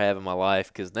I ever have in my life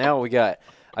because now I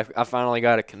finally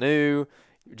got a canoe.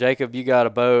 Jacob, you got a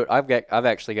boat. I've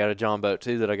actually got a John boat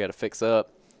too that I got to fix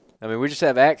up. I mean, we just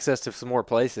have access to some more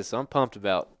places, so I'm pumped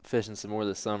about fishing some more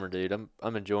this summer, dude.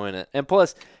 I'm enjoying it, and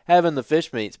plus having the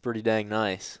fish meat's pretty dang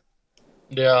nice.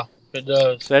 Yeah, it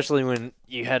does. Especially when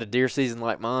you had a deer season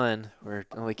like mine, where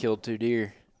I only killed 2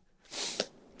 deer.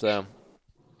 So.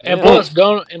 And plus,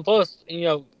 Gunnersville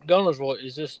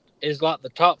is like the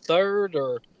top 3rd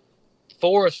or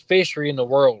 4th fishery in the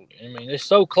world. I mean, it's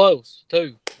so close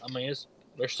too. I mean,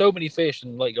 there's so many fish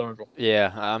in Lake Gunnersville.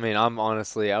 Yeah, I mean, I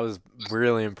was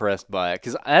really impressed by it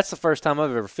because that's the first time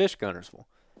I've ever fished Gunnersville.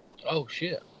 Oh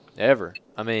shit! Ever?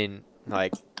 I mean,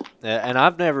 like, and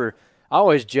I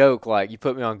always joke like, you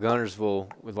put me on Gunnersville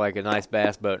with like a nice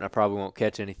bass boat, and I probably won't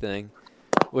catch anything.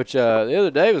 Which the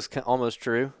other day was almost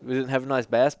true. We didn't have a nice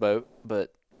bass boat,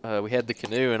 but we had the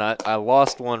canoe, and I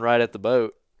lost one right at the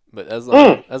boat. But that's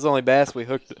the only bass we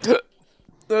hooked. That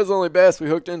was the only bass we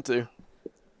hooked into.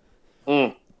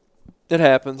 It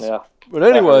happens. Yeah. But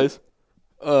anyways,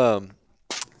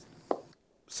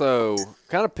 so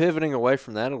kind of pivoting away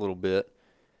from that a little bit,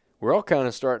 we're all kind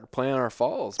of starting to plan our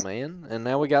falls, man. And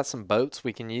now we got some boats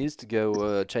we can use to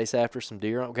go chase after some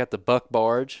deer. We got the buck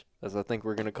barge, as I think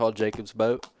we're going to call Jacob's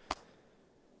boat.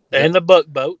 And the buck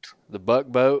boat. The buck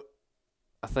boat.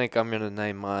 I think I'm going to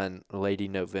name mine Lady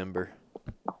November.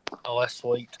 Oh, that's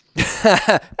sweet.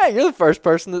 Hey, you're the first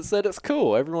person that said it's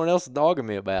cool. Everyone else is dogging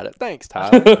me about it. Thanks,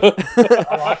 Tyler.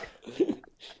 I like it.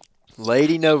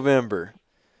 Lady November.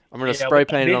 I'm gonna spray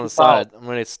paint it on the side. I'm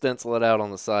gonna stencil it out on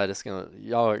the side. It's gonna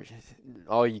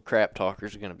all you crap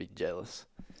talkers are gonna be jealous.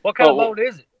 What kind of boat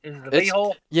is it? Is it a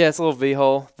V-hull? Yeah, it's a little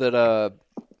V-hull that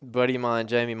buddy of mine,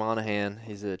 Jamie Monahan,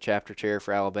 he's a chapter chair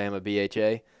for Alabama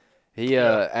BHA. He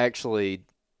actually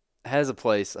has a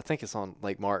place. I think it's on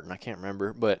Lake Martin. I can't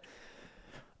remember, but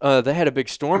they had a big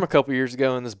storm a couple years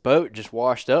ago, and this boat just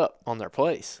washed up on their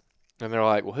place. And they're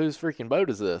like, well, whose freaking boat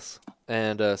is this?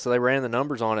 And so they ran the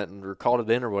numbers on it and called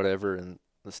it in or whatever, and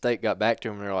the state got back to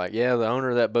them. And they're like, yeah, the owner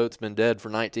of that boat's been dead for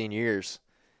 19 years.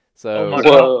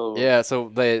 So, yeah, so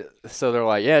they're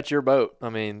like, yeah, it's your boat. I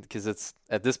mean, because it's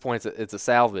at this point, it's a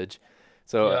salvage.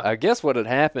 So I guess what had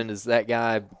happened is that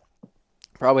guy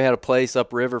probably had a place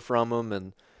upriver from him,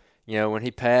 and, you know, when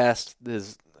he passed, the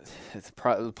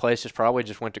place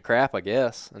just went to crap, I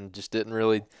guess, and just didn't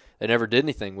really – they never did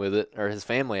anything with it, or his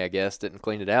family, I guess, didn't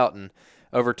clean it out. And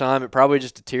over time, it probably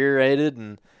just deteriorated,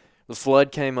 and the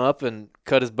flood came up and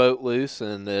cut his boat loose,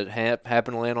 and it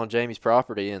happened to land on Jamie's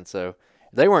property. And so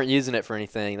they weren't using it for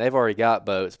anything. They've already got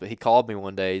boats. But he called me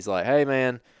one day. He's like, hey,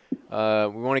 man, we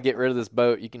want to get rid of this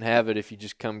boat. You can have it if you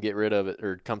just come get rid of it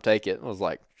or come take it. And I was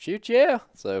like, shoot, yeah.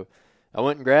 So I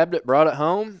went and grabbed it, brought it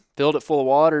home, filled it full of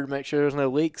water to make sure there's no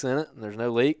leaks in it, and there's no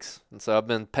leaks. And so I've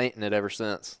been painting it ever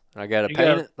since. I got to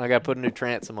paint it. I got to put a new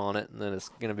transom on it, and then it's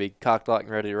going to be cocked, locked,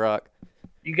 and ready to rock.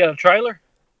 You got a trailer?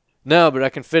 No, but I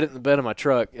can fit it in the bed of my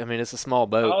truck. I mean, it's a small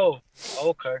boat. Oh,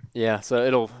 okay. Yeah,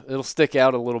 so it'll stick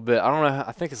out a little bit. I don't know.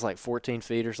 I think it's like 14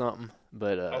 feet or something.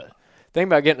 But think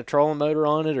about getting a trolling motor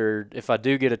on it, or if I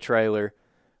do get a trailer,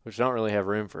 which I don't really have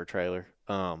room for a trailer,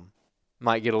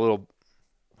 might get a little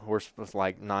with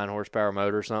like 9 horsepower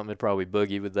motor or something. It'd probably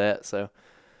boogie with that. So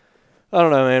I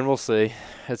don't know, man. We'll see.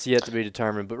 That's yet to be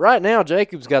determined. But right now,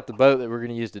 Jacob's got the boat that we're going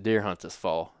to use to deer hunt this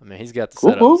fall. I mean, he's got the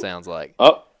setup, it sounds like.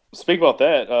 Oh, speak about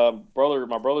that.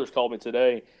 My brothers called me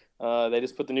today. They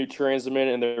just put the new transom in,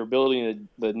 and they're building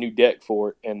the new deck for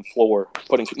it and floor,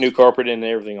 putting new carpet in and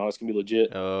everything on. It's going to be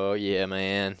legit. Oh, yeah,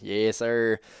 man. Yes,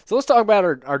 sir. So let's talk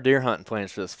about our deer hunting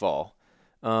plans for this fall.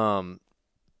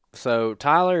 So,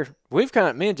 Tyler, me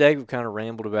and Jacob kind of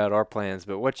rambled about our plans,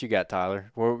 but what you got, Tyler?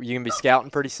 You going to be scouting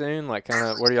pretty soon? Like,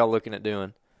 what are y'all looking at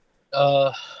doing?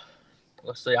 Let's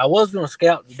see. I was going to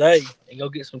scout today and go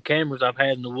get some cameras I've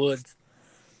had in the woods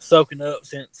soaking up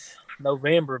since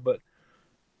November, but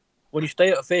when you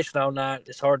stay up fishing all night,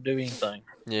 it's hard to do anything.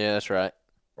 Yeah, that's right.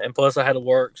 And plus, I had to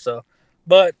work, so.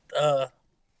 But,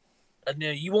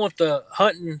 you want the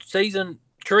hunting season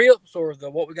trips or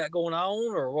what we got going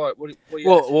on, or what?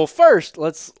 Well, first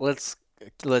let's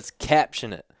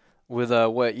caption it with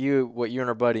what you and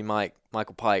our buddy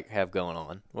Michael Pike have going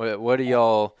on. What are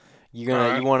y'all? You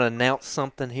want to announce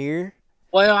something here?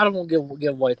 Well, I don't want to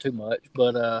give away too much,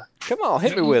 but come on,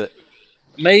 hit me with it.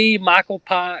 Me, Michael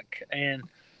Pike, and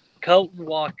Colton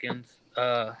Watkins,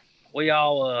 we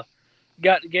all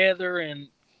got together and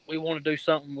we want to do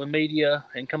something with media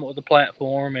and come up with a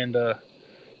platform, and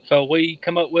so we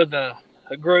come up with a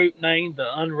group named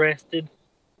the Unrested.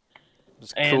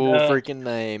 It's a cool freaking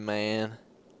name, man.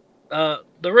 The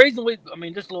reason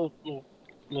just a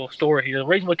little story here. The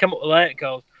reason we come up with that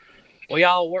because we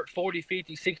all work 40,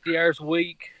 50, 60 hours a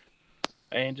week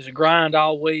and just grind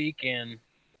all week, and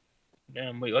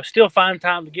we still find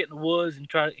time to get in the woods and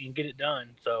try and get it done.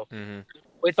 So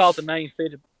we thought the name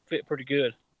fit pretty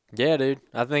good. Yeah, dude.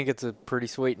 I think it's a pretty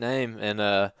sweet name,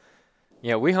 and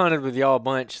we hunted with y'all a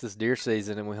bunch this deer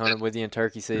season, and we hunted with you in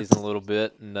turkey season a little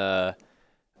bit. And y'all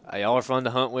are fun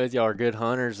to hunt with. Y'all are good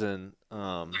hunters, and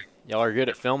y'all are good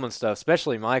at filming stuff,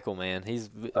 especially Michael, man. He's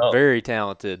a very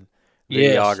talented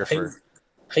videographer.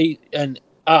 Yes,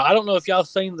 I don't know if y'all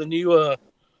seen the new,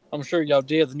 I'm sure y'all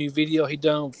did, the new video he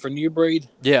done for New Breed.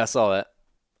 Yeah, I saw that.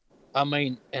 I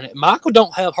mean, and Michael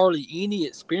don't have hardly any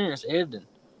experience editing.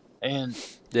 And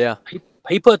yeah,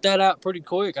 he put that out pretty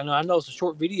quick. I know it's a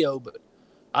short video, but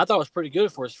I thought it was pretty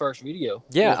good for his first video.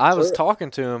 Yeah, I was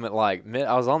talking to him at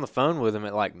I was on the phone with him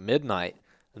at midnight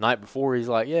the night before. He's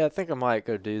like, yeah, I think I might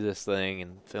go do this thing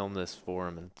and film this for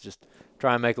him and just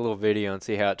try and make a little video and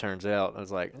see how it turns out. I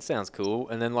was like, it sounds cool.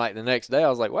 And then the next day I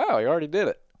was like, wow, he already did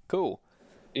it. Cool.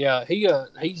 Yeah,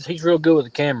 he's real good with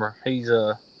the camera. He's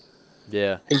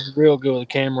real good with the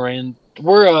camera, and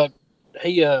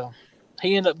he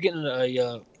ended up getting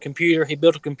a computer. He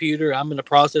built a computer. I'm in the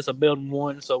process of building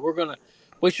one, so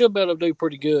we should be able to do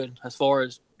pretty good as far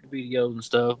as videos and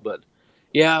stuff. But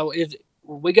yeah,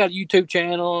 we got a YouTube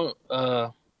channel,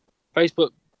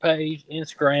 Facebook page,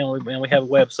 Instagram, and we have a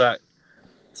website.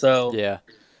 So yeah,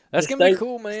 that's gonna be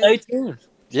cool, man. Stay tuned.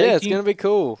 It's gonna be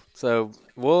cool. So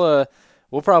we'll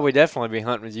we'll probably definitely be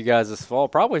hunting with you guys this fall.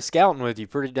 Probably scouting with you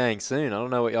pretty dang soon. I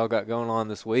don't know what y'all got going on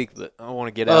this week, but I want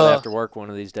to get out after work one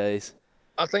of these days.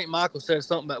 I think Michael said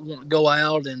something about wanting to go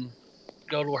out and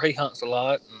go to where he hunts a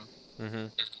lot and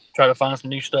try to find some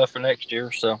new stuff for next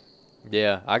year. So.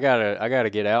 Yeah, I gotta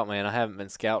get out, man. I haven't been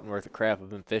scouting worth of crap. I've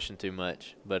been fishing too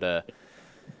much, but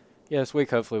yeah, this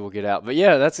week hopefully we'll get out. But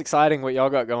yeah, that's exciting what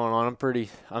y'all got going on.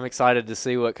 I'm excited to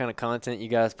see what kind of content you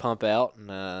guys pump out,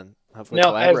 and hopefully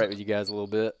collaborate with you guys a little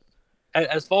bit.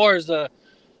 As far as the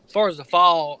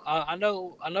fall, I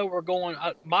know we're going.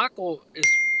 Michael is.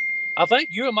 I think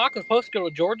you and Michael are supposed to go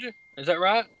to Georgia. Is that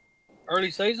right? Early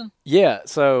season? Yeah,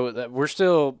 so we're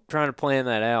still trying to plan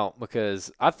that out because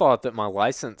I thought that my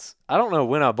license, I don't know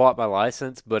when I bought my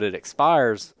license, but it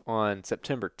expires on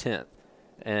September 10th.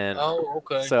 And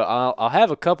okay. So I'll have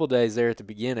a couple days there at the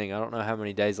beginning. I don't know how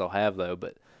many days I'll have, though,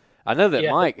 but I know that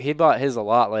Mike, he bought his a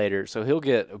lot later, so he'll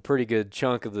get a pretty good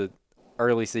chunk of the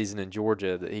early season in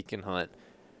Georgia that he can hunt.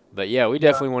 But, yeah, we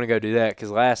definitely want to go do that because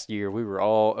last year we were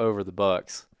all over the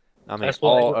bucks. I mean,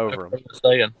 all over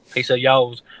them. He said y'all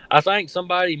was, I think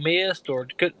somebody missed or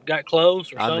got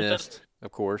close or something. I missed,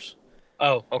 of course.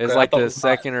 Oh, okay. It was like the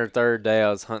second or third day I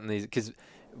was hunting these because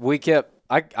we kept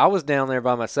I was down there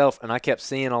by myself and I kept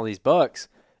seeing all these bucks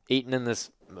eating in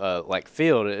this like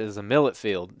field. It was a millet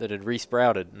field that had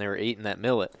resprouted and they were eating that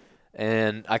millet.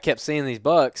 And I kept seeing these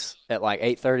bucks at like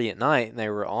 8:30 at night and they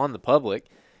were on the public.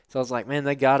 So I was like, man,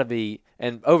 they got to be.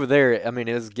 And over there, I mean,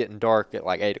 it was getting dark at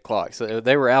like 8 o'clock. So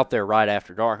they were out there right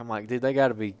after dark. I'm like, dude, they got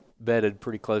to be bedded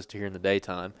pretty close to here in the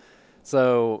daytime.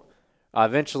 So I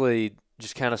eventually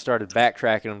just kind of started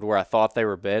backtracking them to where I thought they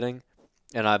were bedding.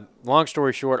 And long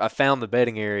story short, I found the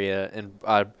bedding area. And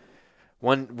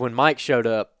when Mike showed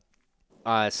up,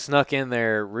 I snuck in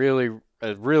there really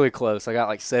close. I got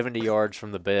like 70 yards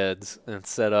from the beds and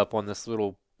set up on this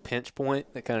little pinch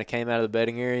point that kind of came out of the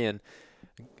bedding area. And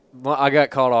I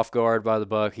got caught off guard by the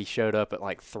buck. He showed up at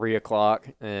like 3 o'clock,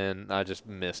 and I just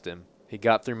missed him. He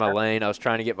got through my lane. I was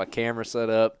trying to get my camera set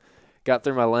up. Got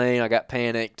through my lane. I got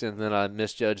panicked, and then I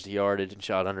misjudged the yardage and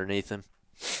shot underneath him.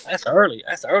 That's early.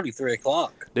 That's early 3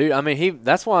 o'clock. Dude, I mean,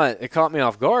 that's why it caught me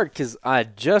off guard because I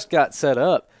just got set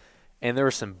up, and there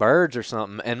were some birds or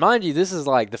something. And mind you, this is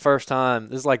like the first time.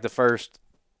 This is like the first,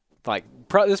 this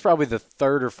is probably the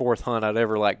third or fourth hunt I'd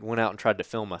ever like went out and tried to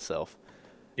film myself.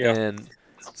 Yeah. And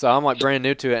so I'm like brand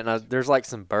new to it, and there's like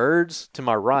some birds to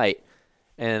my right,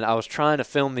 and I was trying to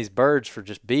film these birds for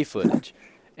just bee footage.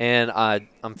 And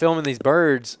I'm filming these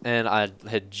birds, and I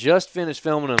had just finished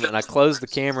filming them, and I closed the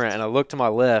camera, and I looked to my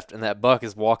left, and that buck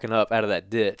is walking up out of that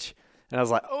ditch. And I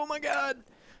was like, oh, my God.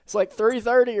 It's like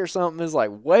 3:30 or something. It's like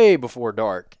way before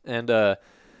dark. And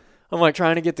I'm like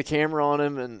trying to get the camera on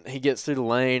him, and he gets through the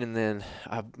lane, and then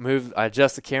I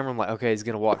adjust the camera. I'm like, okay, he's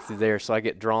going to walk through there. So I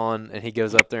get drawn, and he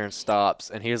goes up there and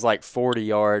stops, and he was like 40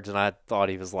 yards, and I thought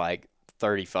he was like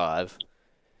 35.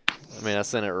 I mean, I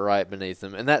sent it right beneath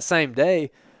him. And that same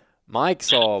day, Mike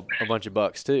saw a bunch of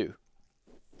bucks too.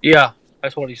 Yeah,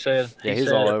 that's what he said. Yeah, he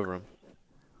was all over him.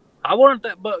 I wonder if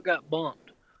that buck got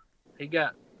bumped. He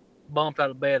got bumped out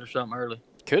of bed or something early.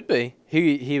 Could be.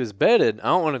 He was bedded. I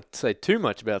don't want to say too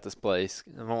much about this place.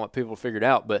 I don't want people to figure it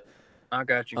out, but I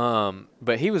got you.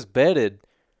 But he was bedded.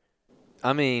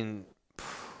 I mean,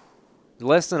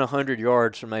 less than 100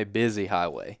 yards from a busy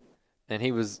highway, and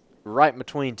he was right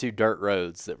between two dirt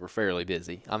roads that were fairly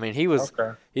busy. I mean,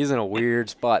 he's in a weird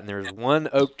spot, and there's one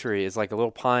oak tree. It's like a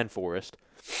little pine forest,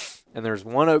 and there's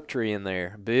one oak tree in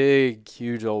there, big,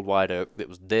 huge old white oak that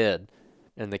was dead.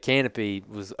 And the canopy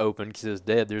was open because it was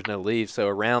dead. There's no leaves. So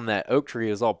around that oak tree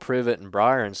was all privet and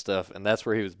briar and stuff, and that's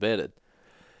where he was bedded.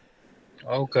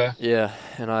 Okay. Yeah,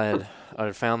 and I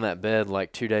had found that bed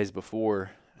like 2 days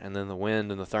before, and then the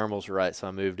wind and the thermals were right, so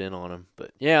I moved in on him.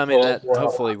 But yeah, I mean,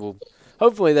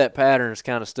 hopefully that pattern is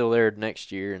kind of still there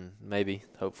next year, and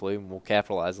hopefully we'll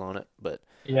capitalize on it. But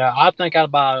yeah, I think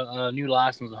I'd buy a new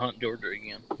license to hunt Georgia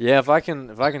again. Yeah, if I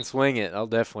can swing it, I'll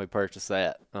definitely purchase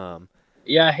that.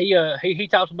 Yeah, he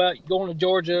talked about going to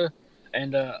Georgia,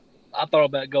 and I thought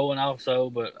about going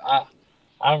also, but I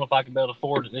don't know if I can be able to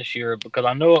afford it this year because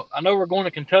I know we're going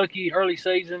to Kentucky early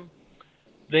season.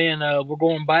 Then we're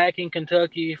going back in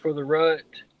Kentucky for the rut,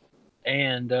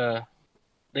 and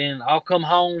then I'll come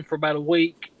home for about a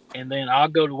week, and then I'll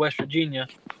go to West Virginia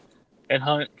and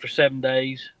hunt for 7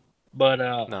 days.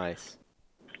 But nice.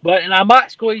 And I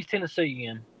might squeeze Tennessee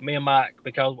in, me and Mike,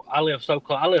 because I live so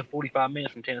close. I live 45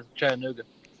 minutes from Chattanooga.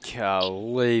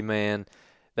 Golly, man.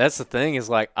 That's the thing is,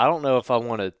 like, I don't know if I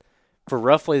want to, for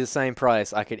roughly the same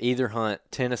price, I could either hunt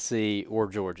Tennessee or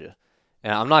Georgia.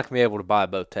 And I'm not going to be able to buy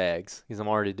both tags because I'm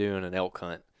already doing an elk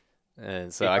hunt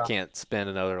and so I can't spend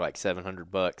another like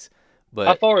 $700. But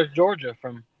how far is Georgia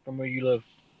from where you live?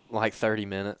 like 30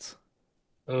 minutes.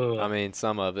 Ugh. I mean,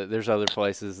 some of it. There's other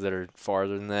places that are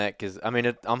farther than that because, I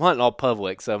mean, I'm hunting all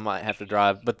public, so I might have to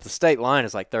drive. But the state line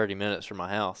is like 30 minutes from my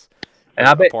house. And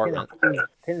I bet Apartment.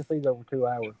 Tennessee's over 2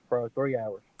 hours, probably 3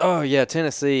 hours. Oh yeah,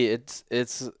 Tennessee.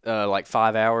 It's like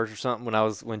 5 hours or something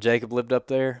when Jacob lived up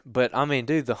there. But I mean,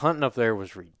 dude, the hunting up there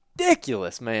was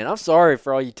ridiculous, man. I'm sorry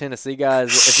for all you Tennessee guys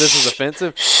if this is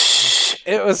offensive.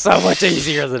 It was so much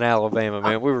easier than Alabama,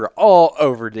 man. We were all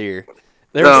over deer.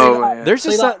 There's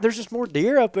just more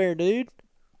deer up there, dude.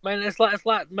 Man, it's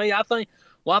like me. I think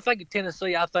of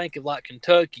Tennessee, I think of like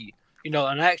Kentucky. You know,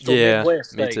 an actual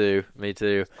Midwest state. Me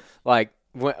too. Like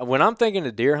when I'm thinking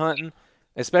of deer hunting,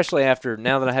 especially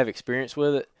now that I have experience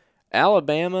with it,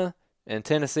 Alabama and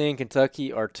Tennessee and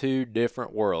Kentucky are two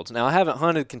different worlds. Now I haven't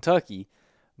hunted Kentucky,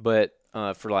 but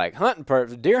for like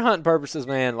deer hunting purposes,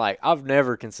 man, like I've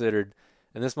never considered,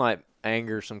 and this might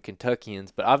anger some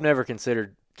Kentuckians, but I've never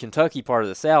considered Kentucky part of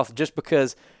the South just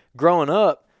because growing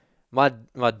up, my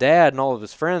dad and all of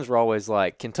his friends were always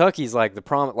like, Kentucky's like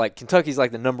Kentucky's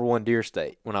like the number one deer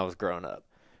state when I was growing up.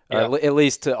 Yeah. At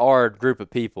least to our group of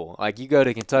people. Like you go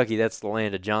to Kentucky, that's the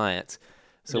land of giants.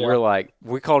 So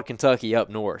we called Kentucky up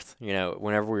north. You know,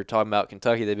 whenever we were talking about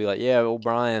Kentucky, they'd be like, yeah, old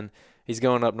Brian, he's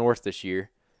going up north this year.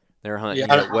 They're hunting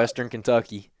western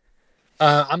Kentucky.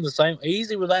 I'm the same.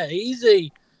 Easy with that.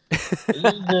 Easy.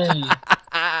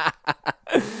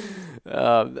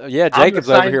 Jacob's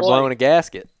over here blowing a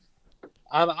gasket.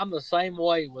 I'm the same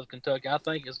way with Kentucky. I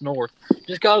think it's north.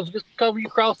 Just because you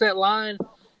cross that line,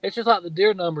 it's just like the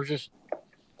deer numbers just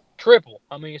triple.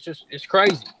 I mean, it's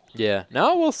crazy. Yeah.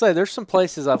 Now I will say there's some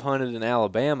places I've hunted in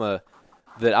Alabama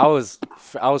that I was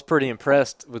pretty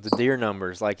impressed with the deer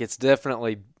numbers. Like it's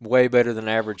definitely way better than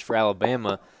average for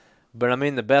Alabama. But I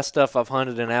mean, the best stuff I've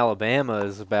hunted in Alabama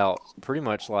is about pretty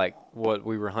much like what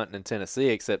we were hunting in Tennessee,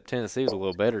 except Tennessee was a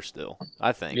little better still,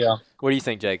 I think. Yeah. What do you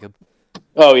think, Jacob?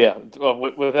 Oh yeah, well,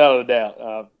 without a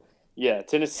doubt.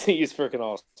 Tennessee is freaking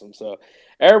awesome. So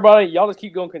everybody, y'all just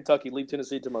keep going Kentucky. Leave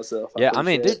Tennessee to myself. I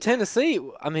mean, dude, Tennessee.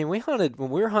 I mean, when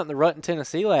we were hunting the rut in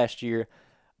Tennessee last year.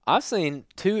 I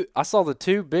saw the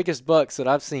two biggest bucks that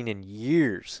I've seen in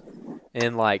years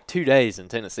in like 2 days in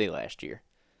Tennessee last year.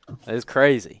 It was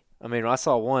crazy. I mean, I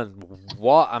saw one,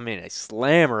 a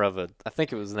slammer of I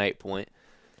think it was an 8-point.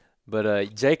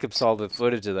 But Jacob saw the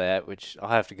footage of that, which I'll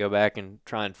have to go back and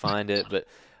try and find it. But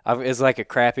it's like a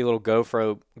crappy little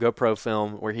GoPro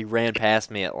film where he ran past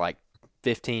me at like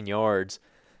 15 yards.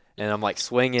 And I'm like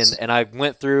swinging, and I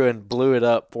went through and blew it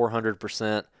up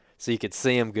 400% so you could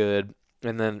see him good.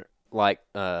 And then like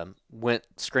went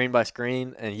screen by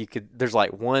screen, and there's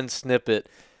like one snippet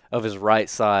of his right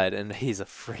side, and he's a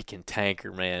freaking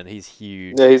tanker, man. He's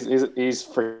huge. Yeah, he's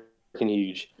freaking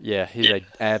huge. Yeah, he's an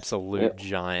absolute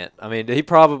giant. I mean, he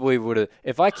probably would have.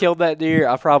 If I killed that deer,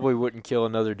 I probably wouldn't kill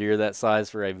another deer that size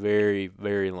for a very,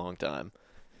 very long time.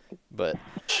 But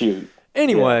shoot.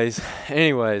 Anyways,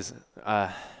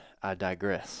 I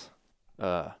digress.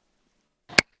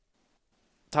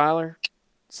 Tyler,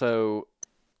 so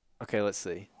okay, let's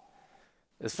see.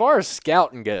 As far as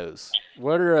scouting goes,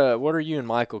 what are you and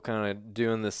Michael kind of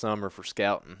doing this summer for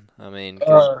scouting? I mean,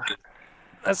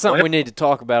 that's something we need to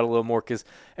talk about a little more because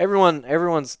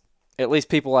everyone's, at least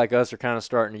people like us, are kind of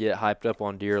starting to get hyped up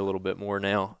on deer a little bit more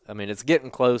now. I mean, it's getting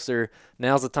closer.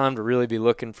 Now's the time to really be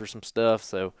looking for some stuff.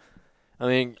 So, I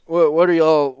mean, what are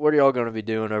y'all going to be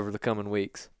doing over the coming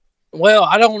weeks? Well,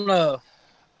 I don't know.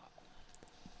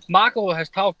 Michael has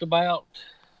talked about.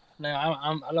 Now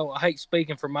I hate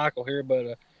speaking for Michael here,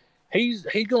 but he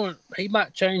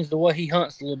might change the way he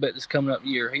hunts a little bit this coming up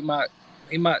year. He might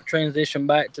transition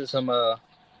back to some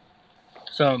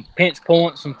pinch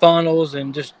points, some funnels,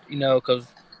 and just because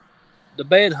the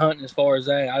bed hunting as far as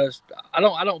that, I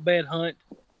don't bed hunt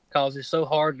because it's so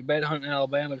hard to bed hunt in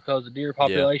Alabama because of the deer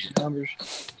population numbers,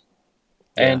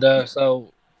 and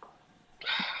so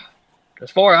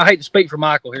as far I hate to speak for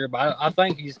Michael here, but I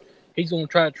think he's going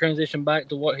to try to transition back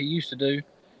to what he used to do,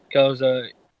 because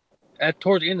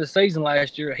towards the end of the season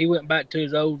last year, he went back to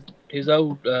his old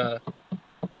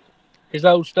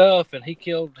stuff, and he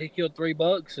killed 3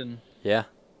 bucks in 2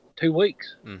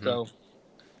 weeks. Mm-hmm.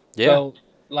 So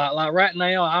like right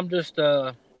now, I'm just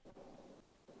like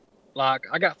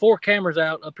I got 4 cameras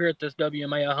out up here at this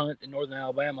WMA I hunt in northern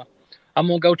Alabama. I'm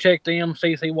gonna go check them,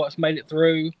 see what's made it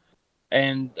through,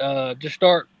 and just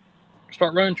start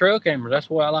running trail cameras. That's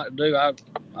what I like to do. I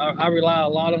rely a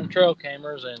lot on trail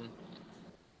cameras, and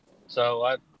so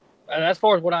and as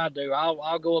far as what I do,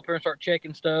 I'll go up here and start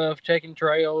checking stuff, checking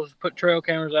trails, put trail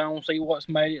cameras on, see what's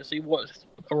made it, see what's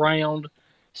around,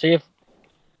 see if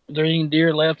there's any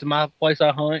deer left in my place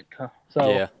I hunt. So,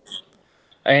 Yeah.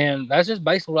 and that's just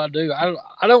basically what I do.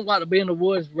 I don't like to be in the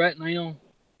woods right now.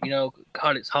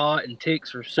 God, it's hot and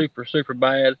ticks are super super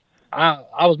bad.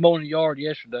 I was mowing the yard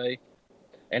yesterday,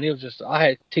 and it was just I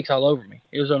had ticks all over me.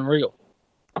 It was unreal.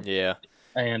 Yeah.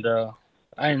 And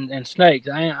snakes.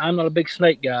 I'm not a big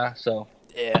snake guy, so.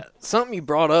 Yeah. Something you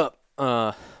brought up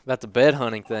about the bed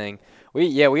hunting thing.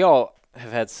 We all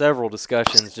have had several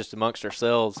discussions just amongst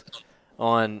ourselves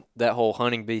on that whole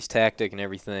hunting beast tactic and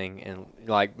everything. And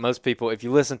like most people, if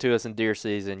you listen to us in deer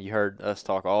season, you heard us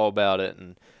talk all about it.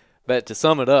 But to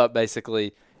sum it up,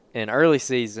 basically, in early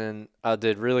season, I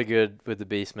did really good with the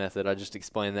beast method. I just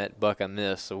explained that buck I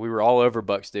missed, so we were all over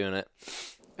bucks doing it.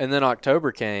 And then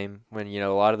October came when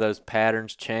a lot of those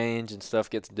patterns change and stuff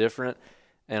gets different.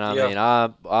 And I mean,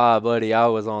 buddy, I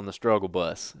was on the struggle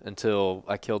bus until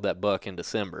I killed that buck in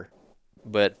December.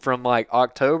 But from like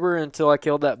October until I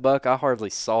killed that buck, I hardly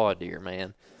saw a deer,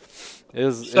 man. It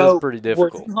was pretty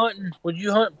difficult. Was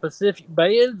you hunting Pacific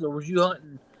beds or was you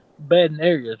hunting bedding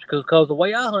areas? Because the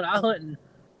way I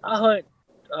hunt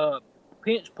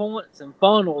pinch points and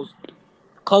funnels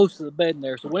close to the bedding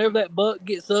area. So whenever that buck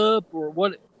gets up or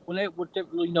whenever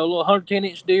little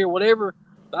 110-inch deer, whatever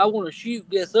I want to shoot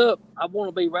gets up, I want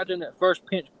to be right in that first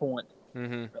pinch point.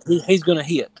 Mm-hmm. He's going to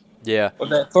hit. Yeah. Or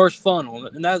that first funnel.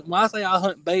 And when I say I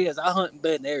hunt beds, I hunt in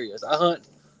bedding areas. I hunt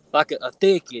like a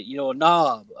thicket, a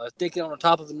knob, a thicket on the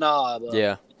top of a knob.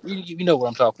 Yeah. You know what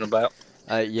I'm talking about.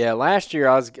 Yeah, last year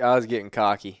I was getting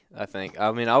cocky, I think.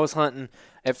 I mean, I was hunting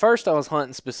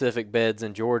specific beds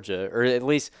in Georgia, or at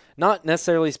least not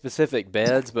necessarily specific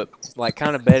beds, but like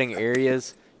kind of bedding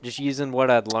areas, just using what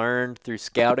I'd learned through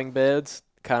scouting beds,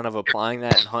 kind of applying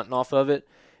that and hunting off of it.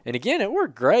 And again, it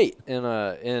worked great in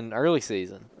early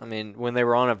season. I mean, when they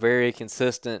were on a very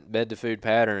consistent bed to food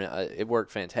pattern, it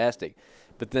worked fantastic.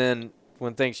 But then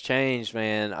when things changed,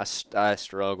 man, I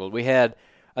struggled. We had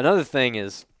another thing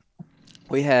is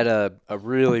we had a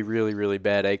really, really, really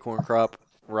bad acorn crop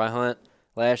where I hunt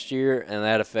last year, and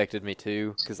that affected me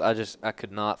too because I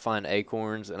could not find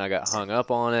acorns, and I got hung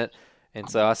up on it. And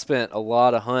so I spent a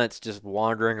lot of hunts just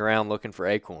wandering around looking for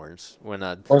acorns when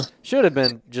I should have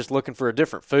been just looking for a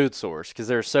different food source because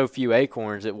there are so few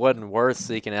acorns. It wasn't worth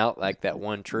seeking out like that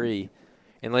one tree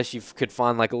unless you could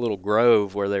find like a little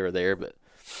grove where they were there. But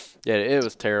yeah, it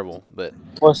was terrible. But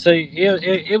well, see,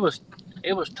 it was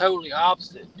totally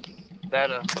opposite.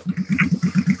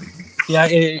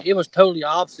 It was totally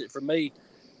opposite for me.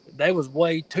 There was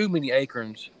way too many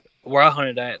acorns where I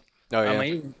hunted at. Oh, yeah. I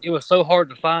mean, it was so hard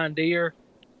to find deer,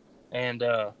 and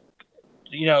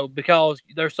because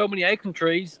there's so many acorn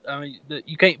trees. I mean,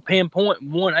 you can't pinpoint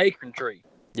one acorn tree.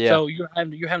 Yeah. So you're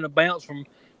having to bounce from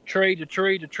tree to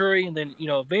tree to tree, and then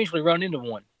eventually run into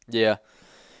one. Yeah.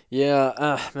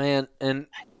 Yeah. Man, and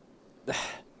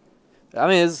I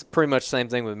mean it's pretty much the same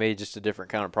thing with me, just a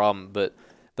different kind of problem. But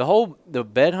the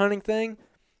bed hunting thing,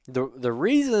 the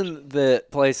reason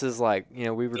that places like we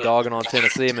were dogging on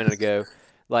Tennessee a minute ago.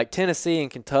 Like Tennessee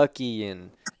and Kentucky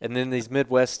and then these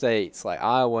Midwest states like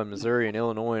Iowa and Missouri and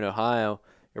Illinois and Ohio,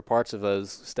 or parts of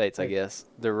those states, I guess.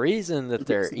 The reason that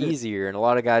they're easier, and a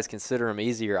lot of guys consider them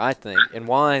easier, I think, and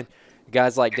why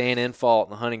guys like Dan Infault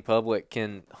and the hunting public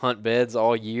can hunt beds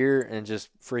all year and just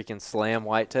freaking slam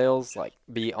whitetails, like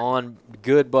be on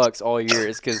good bucks all year,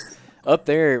 is because up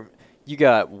there you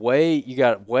got way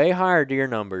higher deer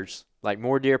numbers, like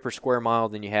more deer per square mile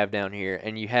than you have down here,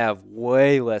 and you have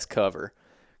way less cover.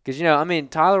 Because,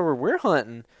 Tyler, where we're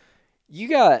hunting, if you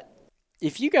got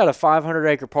a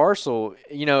 500-acre parcel,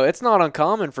 it's not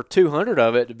uncommon for 200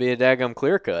 of it to be a daggum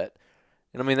clear cut.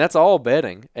 And, I mean, that's all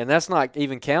bedding. And that's not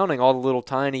even counting all the little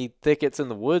tiny thickets in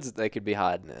the woods that they could be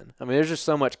hiding in. I mean, there's just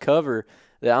so much cover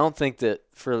that I don't think that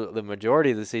for the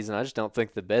majority of the season, I just don't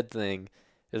think the bed thing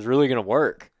is really going to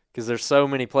work because there's so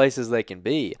many places they can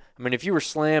be. I mean, if you were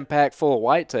slam-packed full of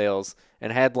whitetails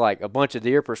and had, like, a bunch of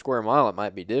deer per square mile, it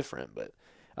might be different, but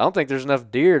I don't think there's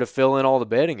enough deer to fill in all the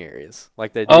bedding areas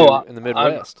like they do in the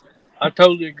Midwest. I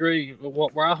totally agree.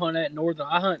 Where I hunt at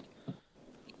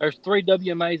there's 3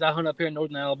 WMAs I hunt up here in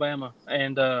northern Alabama,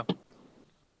 and the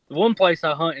one place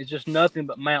I hunt is just nothing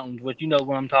but mountains, which you know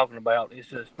what I'm talking about. It's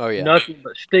just nothing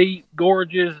but steep,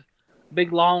 gorges,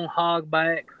 big long hog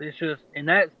backs. It's just, and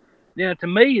that's, to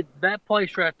me, that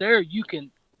place right there, you can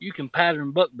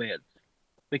pattern buck beds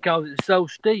because it's so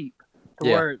steep to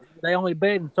where they only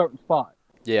bed in certain spots.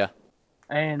 Yeah.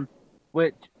 And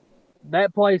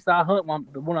that place I hunt,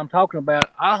 the one I'm talking about,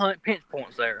 I hunt pinch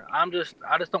points there. I just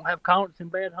don't have confidence in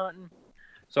bed hunting.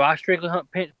 So I strictly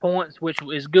hunt pinch points, which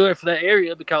is good for that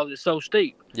area because it's so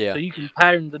steep. Yeah. So you can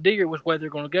pattern the deer which way they're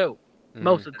going to go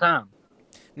most of the time.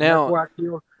 Now,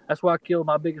 That's where I killed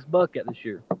my biggest buck at this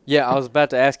year. yeah, I was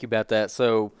about to ask you about that.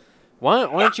 So, why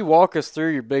don't you walk us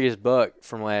through your biggest buck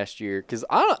from last year? Because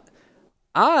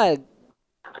I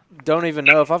don't even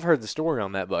know if I've heard the story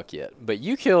on that buck yet. But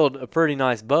you killed a pretty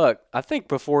nice buck, I think,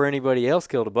 before anybody else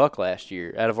killed a buck last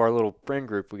year out of our little friend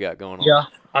group we got going on. Yeah,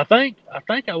 I think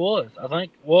I was. A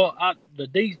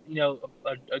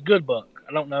good buck.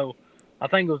 I don't know. I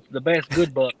think it was the best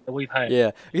good buck that we've had. Yeah,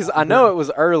 because I know it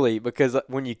was early because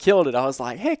when you killed it, I was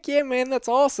like, heck yeah, man, that's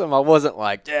awesome. I wasn't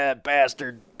like, yeah,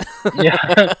 bastard.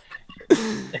 Yeah.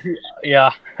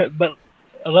 Yeah. But,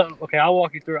 okay, I'll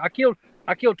walk you through. I killed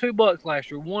 2 bucks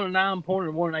last year, one a 9-pointer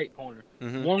and one an 8-pointer.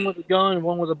 Mm-hmm. One with a gun and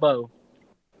one with a bow.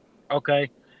 Okay.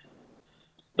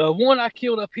 The one I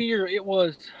killed up here, it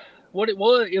was a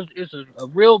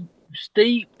real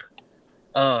steep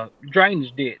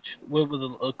drainage ditch with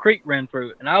a creek ran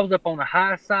through it, and I was up on the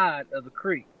high side of the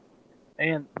creek,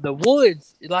 and the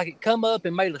woods it come up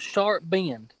and made a sharp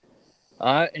bend.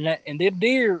 All right, and them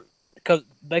deer, because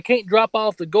they can't drop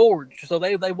off the gorge, so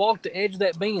they walked the edge of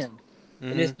that bend.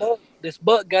 Mm-hmm. And this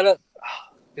buck got up.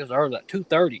 It was early, like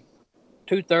 2:30,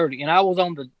 and I was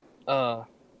on the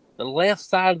left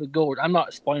side of the gorge. I'm not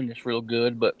explaining this real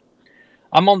good, but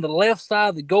I'm on the left side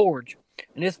of the gorge.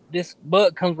 And this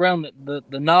buck comes around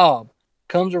the knob,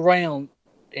 comes around,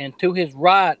 and to his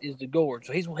right is the gorge.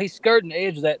 So he's skirting the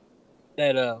edge of that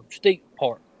steep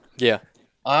part. Yeah.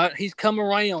 All right, he's come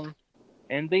around,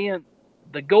 and then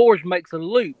the gorge makes a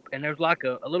loop, and there's like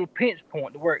a little pinch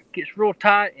point where it gets real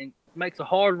tight and makes a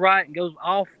hard right and goes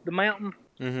off the mountain.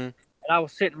 Mm-hmm. And I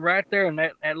was sitting right there in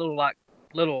that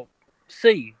little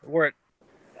C where it.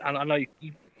 I know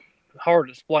you hard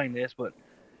to explain this, but.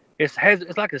 It's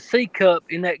like a C cup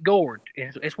in that gorge.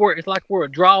 It's like where a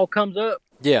draw comes up.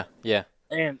 Yeah, yeah.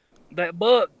 And that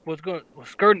buck was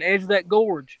skirting the edge of that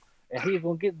gorge, and he was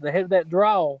going to get to the head of that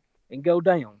draw and go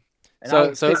down. And so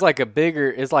it's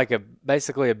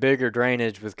basically a bigger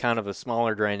drainage with kind of a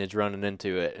smaller drainage running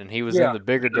into it, and he was in the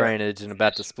bigger drainage and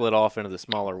about to split off into the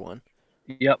smaller one.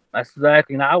 Yep, that's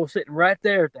exactly. And I was sitting right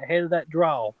there at the head of that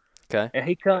draw. Okay. And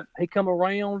he come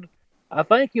around. I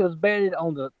think he was bedded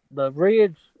on the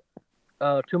ridge.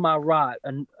 To my right,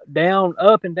 and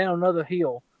up and down another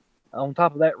hill on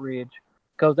top of that ridge,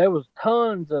 because there was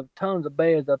tons of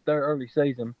beds up there early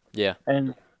season. Yeah.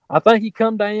 And I think he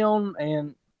come down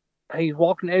and he's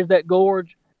walking the edge of that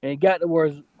gorge, and he got to where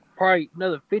it's probably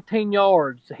another 15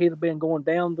 yards. He'd have been going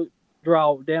down the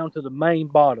draw down to the main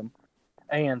bottom,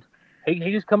 and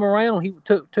he just come around. He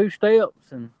took 2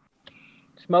 steps and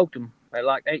smoked him at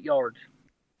like 8 yards.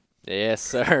 Yes,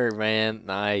 sir, man.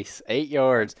 Nice. 8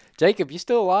 yards. Jacob, you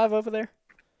still alive over there?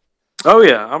 Oh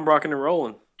yeah, I'm rocking and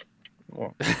rolling.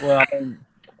 Well,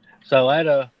 so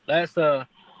I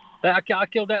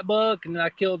killed that buck, and then I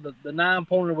killed the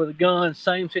 9-pointer with a gun.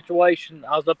 Same situation.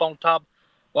 I was up on top.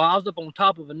 Well, I was up on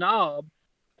top of a knob,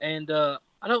 and I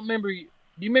don't remember. Do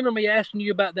you remember me asking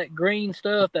you about that green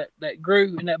stuff that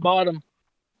grew in that bottom?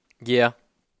 Yeah.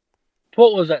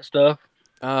 What was that stuff?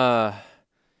 I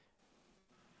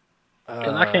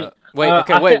can't. Wait.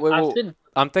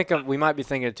 I'm thinking we might be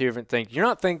thinking of 2 different things. You're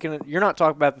not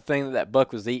talking about the thing that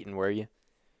buck was eating, were you?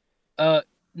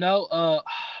 No.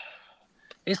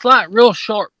 It's like real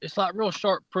sharp. It's like real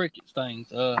sharp prickets things.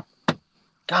 God.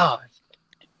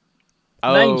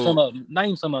 Oh.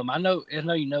 Name some of them. I know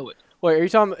you know it. Wait, are you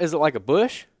talking? Is it like a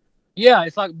bush? Yeah,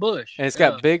 it's like bush. And it's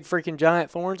got big freaking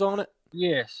giant thorns on it.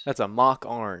 Yes. That's a mock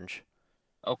orange.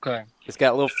 Okay. It's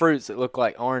got little fruits that look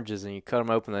like oranges, and you cut them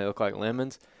open, they look like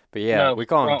lemons. But yeah, we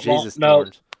call them Jesus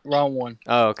thorns. No, wrong one.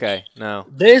 Oh, okay. No.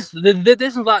 This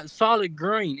is like solid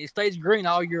green. It stays green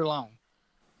all year long.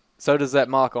 So does that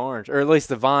mock orange, or at least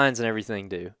the vines and everything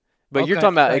do. But you're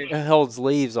talking about it holds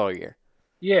leaves all year.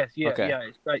 Yes. Yeah. Okay.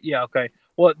 Yeah. Okay.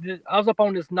 Well, I was up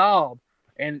on this knob,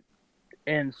 and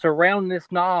surrounding this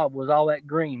knob was all that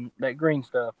green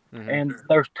stuff. Mm-hmm. And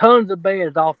there's tons of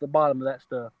beds off the bottom of that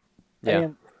stuff. Yeah.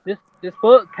 And this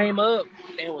buck came up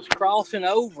and was crossing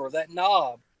over that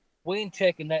knob, wind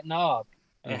checking that knob,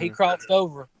 and he crossed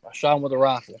over. I shot him with a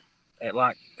rifle at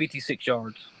like 56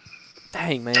 yards.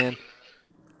 Dang, man.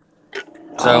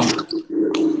 So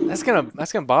that's gonna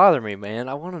bother me, man.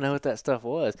 I want to know what that stuff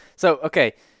was. So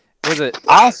okay, was it?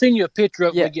 I'll send you a picture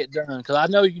of it when we get done, because I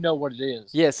know you know what it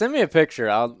is. Yeah, send me a picture.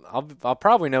 I'll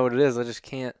probably know what it is. I just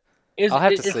can't. I'll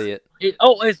have to see it.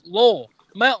 It's Laurel.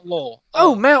 Mountain Laurel.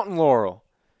 Oh, Mountain Laurel.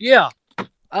 Yeah. That's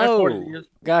what it is.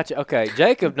 Gotcha. Okay,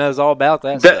 Jacob knows all about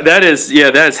that. That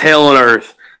is hell on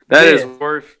earth. That is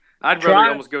worth. I'd rather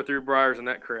almost go through briars and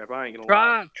that crap. I ain't gonna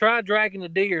lie. Try dragging the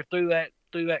deer through that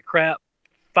crap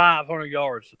 500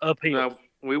 yards uphill. No,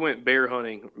 we went bear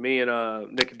hunting. Me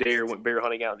and Nick Adair went bear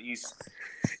hunting out in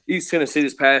East Tennessee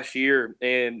this past year.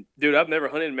 And, dude, I've never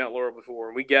hunted in Mount Laurel before.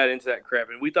 And we got into that crap,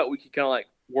 and we thought we could kind of, like,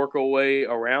 work our way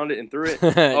around it and through it. You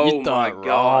my thought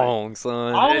God. wrong,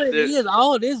 son. All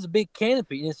it is a big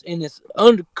canopy, and it's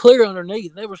clear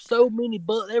underneath. There were so many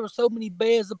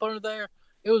beds up under there.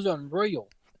 It was unreal.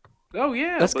 Oh,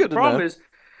 yeah. That's but good the to problem know. is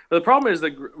the problem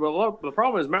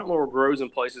is Mount Laurel grows in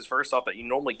places, first off, that you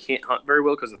normally can't hunt very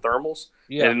well because of thermals.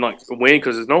 Yeah. And, like, the wind,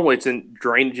 because normally it's in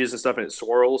drainages and stuff, and it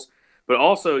swirls. But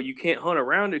also, you can't hunt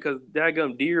around it because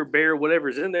daggum deer, bear,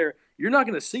 whatever's in there, you're not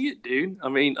going to see it, dude. I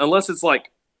mean, unless it's, like,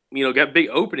 got big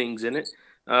openings in it.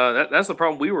 That's the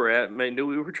problem we were at. Man, dude,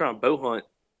 we were trying to bow hunt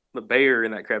the bear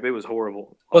and that crap. It was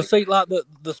horrible. Well, see, like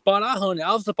the spot I hunted,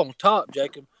 I was up on top,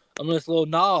 Jacob, on this little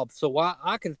knob, so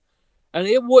I can, and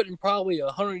it wasn't probably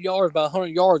 100 yards by 100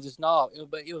 yards. This knob,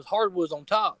 but it was hardwoods on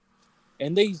top,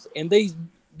 and these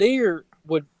deer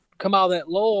would come out of that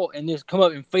lull and just come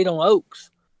up and feed on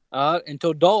oaks,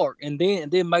 until dark, and then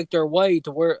make their way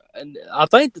to where, and I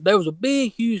think that there was a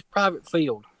big, huge private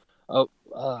field,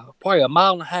 probably a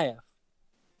mile and a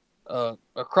half,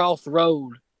 across the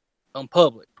road on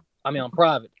private.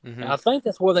 Mm-hmm. And I think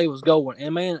that's where they was going.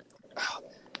 And man,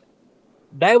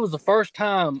 that was the first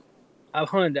time I've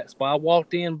hunted that spot. I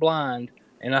walked in blind,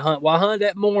 and I hunted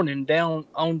that morning down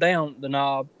the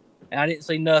knob, and I didn't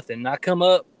see nothing. And I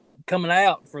coming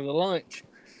out for the lunch,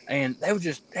 and they was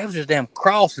just damn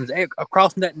crossings,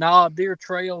 crossing that knob, deer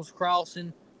trails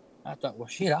crossing. I thought, well,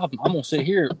 shit, I'm gonna sit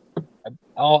here.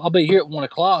 I'll be here at 1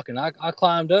 o'clock, and I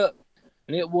climbed up,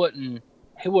 and it wasn't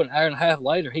an hour and a half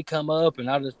later. He come up, and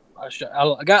I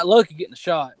got lucky getting the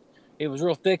shot. It was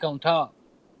real thick on top,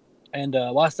 and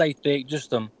I say thick,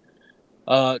 just a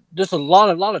lot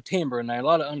of timber in there, a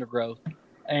lot of undergrowth,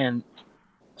 and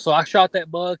so I shot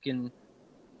that buck. And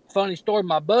funny story,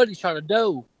 my buddy shot a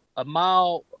doe a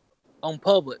mile on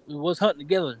public. We was hunting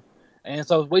together, and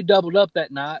so we doubled up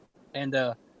that night, and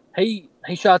he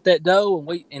shot that doe,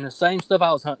 and the same stuff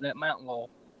I was hunting at Mountain Law,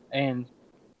 and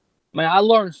man, I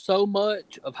learned so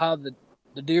much of how the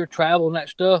deer travel and that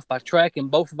stuff by tracking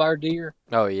both of our deer.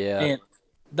 Oh yeah, and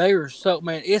they are so,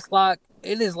 man, it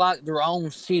is like their own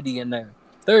city in there.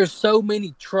 There's so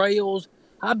many trails.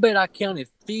 I bet I counted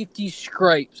 50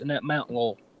 scrapes in that Mountain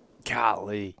Law.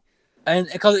 golly. And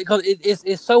because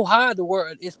it's so high to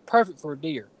where it's perfect for a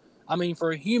deer. I mean,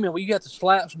 for a human, you have to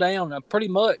slouch down and pretty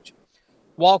much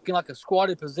walk in like a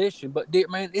squatted position. But deer,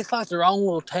 man, it's like their own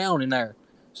little town in there.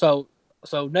 So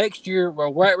next year,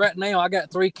 well, right now, I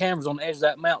got 3 cameras on the edge of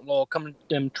that Mountain Law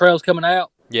them trails coming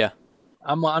out. Yeah.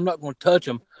 I'm not going to touch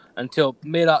them until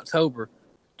mid-October,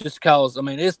 just because, I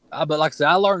mean, but like I said,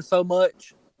 I learned so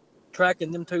much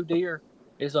tracking them 2 deer.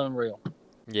 It's unreal.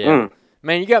 Yeah.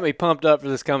 Man, you got me pumped up for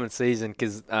this coming season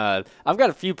because I've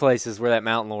got a few places where that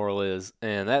Mountain Laurel is,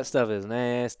 and that stuff is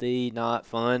nasty, not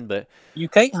fun. But you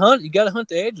can't hunt. You got to hunt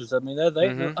the edges. I mean,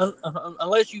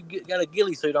 unless you got a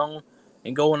ghillie suit on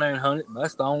and go in there and hunt it,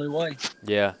 that's the only way.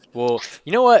 Yeah. Well,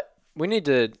 you know what? We're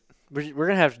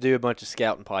gonna have to do a bunch of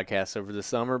scouting podcasts over the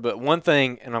summer. But one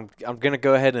thing, and I'm gonna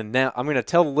go ahead and now I'm gonna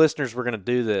tell the listeners we're gonna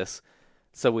do this,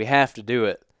 so we have to do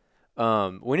it.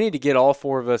 We need to get all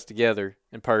 4 of us together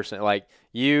in person, like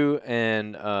you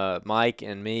and Mike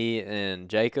and me and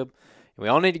Jacob. We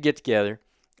all need to get together,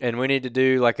 and we need to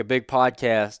do like a big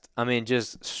podcast. I mean,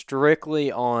 just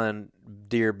strictly on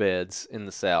deer beds in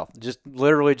the South. Just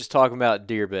literally just talking about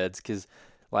deer beds, because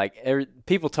like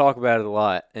people talk about it a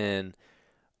lot, and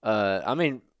I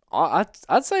mean,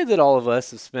 I'd say that all of us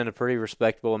have spent a pretty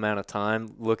respectable amount of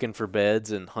time looking for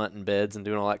beds and hunting beds and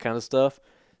doing all that kind of stuff.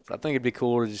 So I think it'd be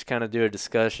cool to just kind of do a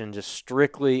discussion just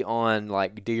strictly on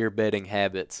like deer bedding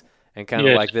habits and kind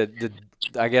of like the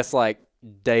I guess like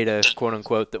data, quote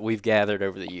unquote, that we've gathered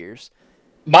over the years.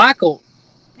 Michael,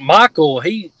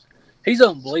 he's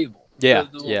unbelievable. Yeah,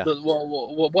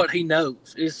 What he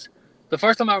knows is the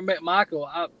first time I ever met Michael,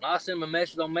 I sent him a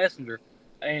message on Messenger,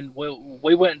 and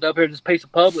we went up here to this piece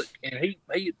of public, and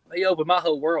he opened my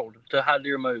whole world to how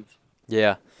deer moves.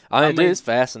 Yeah, I mean, dude, it's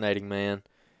fascinating, man.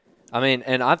 I mean,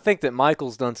 and I think that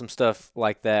Michael's done some stuff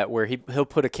like that where he'll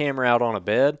put a camera out on a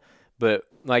bed, but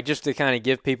like just to kind of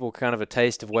give people kind of a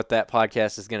taste of what that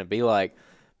podcast is going to be like.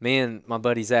 Me and my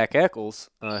buddy Zach Eccles,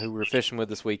 who we were fishing with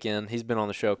this weekend, he's been on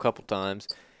the show a couple times.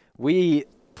 We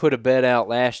put a bed out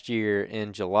last year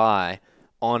in July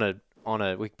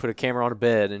we put a camera on a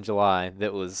bed in July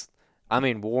that was, I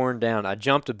mean, worn down. I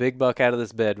jumped a big buck out of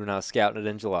this bed when I was scouting it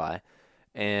in July.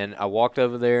 And I walked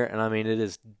over there, and I mean, it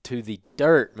is to the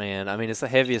dirt, man. I mean, it's the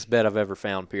heaviest bed I've ever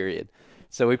found, period.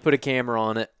 So we put a camera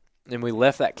on it, and we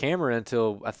left that camera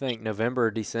until, I think, November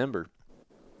or December.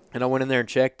 And I went in there and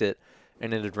checked it,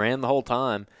 and it had ran the whole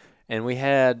time. And we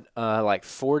had like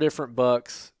 4 different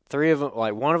bucks. 3 of them,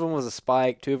 like one of them was a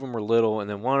spike, 2 of them were little, and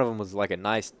then one of them was like a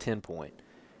nice 10-point.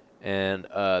 And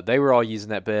they were all using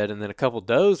that bed, and then a couple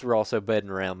does were also bedding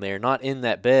around there, not in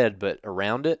that bed, but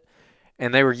around it.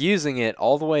 And they were using it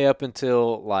all the way up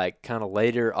until like kind of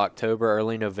later October,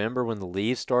 early November when the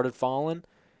leaves started falling.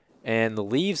 And the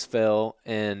leaves fell,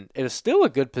 and it was still a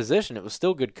good position. It was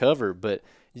still good cover, but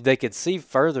they could see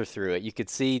further through it. You could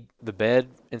see the bed.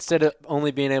 Instead of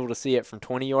only being able to see it from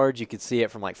 20 yards, you could see it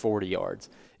from like 40 yards.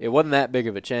 It wasn't that big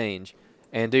of a change.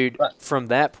 And, dude, from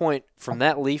that point, from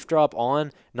that leaf drop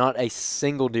on, not a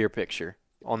single deer picture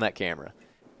on that camera.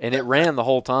 And it ran the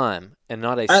whole time, and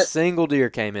not a single deer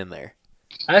came in there.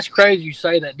 That's crazy you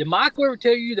say that. Did Michael ever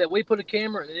tell you that we put a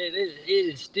camera, it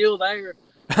is still there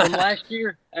from last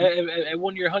year at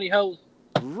one of your honey holes?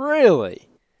 Really?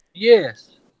 Yes.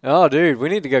 Oh, dude, we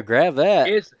need to go grab that.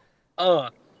 It's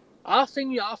I'll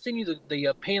send you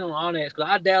the pin on Onyx, because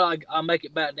I doubt I'll make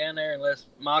it back down there unless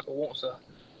Michael wants to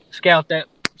scout that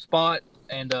spot.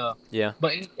 And yeah,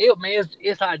 but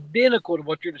it's identical to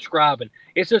what you're describing.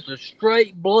 It's just a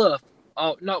straight bluff.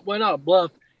 Not a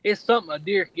bluff. It's something a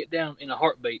deer can get down in a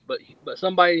heartbeat. But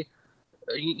somebody,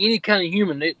 any kind of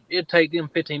human, it'd take them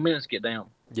 15 minutes to get down.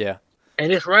 Yeah.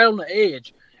 And it's right on the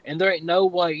edge, and there ain't no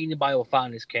way anybody will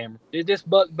find this camera. This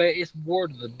buck bed, it's more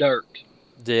to the dirt.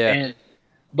 Yeah.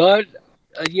 But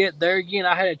yet there again,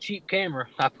 I had a cheap camera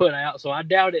I put out, so I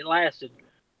doubt it lasted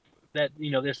that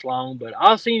this long. But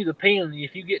I'll send you the pin, and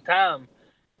if you get time,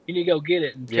 you need to go get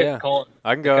it and check the call.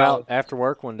 I can go out after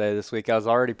work one day this week. I was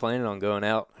already planning on going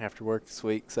out after work this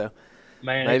week, so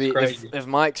man, maybe it's crazy. if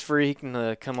Mike's free, he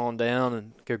can come on down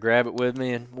and go grab it with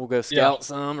me, and we'll go scout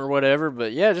some or whatever.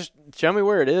 But yeah, just show me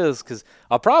where it is, because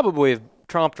I'll probably have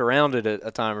tromped around it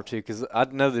a time or two, because I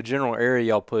know the general area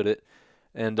y'all put it.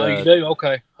 And you do?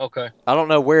 Okay. I don't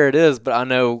know where it is, but I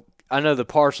know the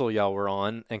parcel y'all were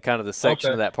on, and kind of the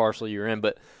section of that parcel you were in.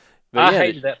 But I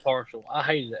hated that parcel. I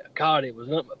hated that. God, it was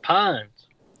nothing but pines.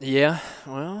 Yeah,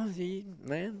 well, you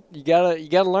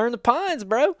gotta learn the pines,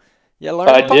 bro. You gotta learn.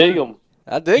 I dig them.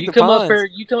 I dig the pines. You come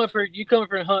up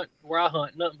here and hunt where I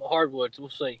hunt. Nothing but hardwoods. We'll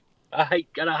see. I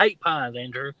hate pines,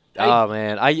 Andrew. Oh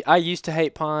man, I used to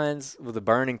hate pines with a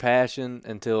burning passion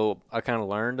until I kind of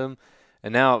learned them,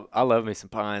 and now I love me some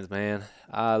pines, man.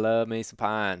 I love me some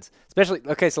pines. Especially,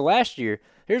 okay, so last year,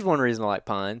 here's one reason I like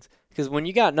pines, because when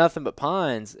you got nothing but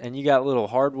pines and you got little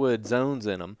hardwood zones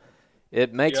in them,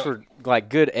 it makes for like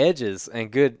good edges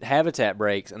and good habitat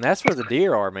breaks, and that's where the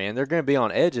deer are, man. They're going to be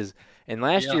on edges. And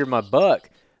last year, my buck,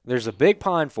 there's a big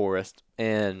pine forest,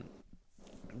 and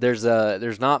there's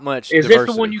not much diversity.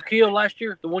 This the one you killed last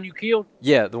year? The one you killed?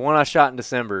 Yeah, the one I shot in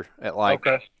December at like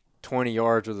 20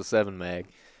 yards with a 7 mag.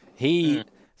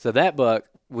 So that buck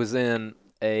was in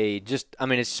it's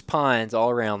just pines all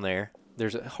around there.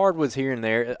 There's hardwoods here and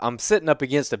there. I'm sitting up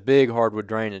against a big hardwood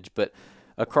drainage, but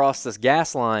across this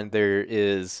gas line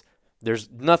there's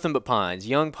nothing but pines.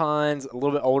 Young pines, a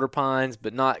little bit older pines,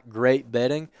 but not great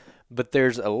bedding. But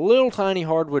there's a little tiny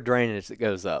hardwood drainage that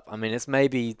goes up. I mean, it's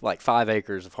maybe like 5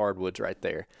 acres of hardwoods right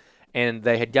there. And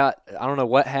they had got, I don't know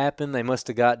what happened. They must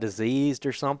have got diseased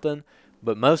or something,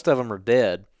 but most of them are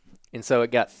dead. And so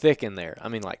it got thick in there. I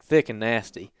mean, like thick and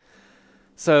nasty.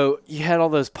 So you had all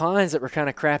those pines that were kind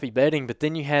of crappy bedding, but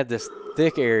then you had this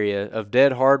thick area of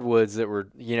dead hardwoods that were,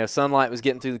 sunlight was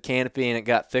getting through the canopy and it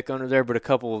got thick under there, but a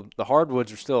couple of the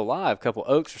hardwoods were still alive. A couple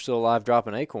of oaks were still alive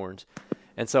dropping acorns.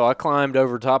 And so I climbed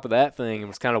over top of that thing and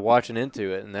was kind of watching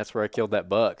into it, and that's where I killed that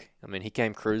buck. I mean, he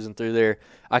came cruising through there.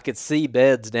 I could see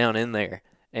beds down in there,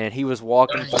 and he was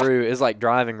walking through. It was like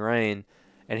driving rain,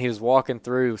 and he was walking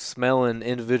through smelling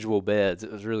individual beds.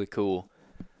 It was really cool.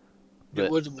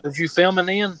 But, was you filming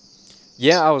then?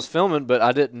 Yeah, I was filming, but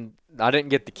I didn't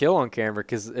get the kill on camera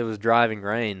because it was driving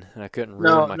rain, and I couldn't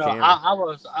ruin my camera.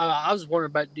 I was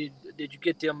wondering about did you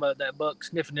get them that buck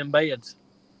sniffing them beds?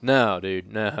 No,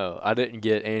 dude, no. I didn't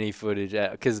get any footage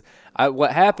because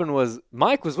what happened was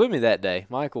Mike was with me that day.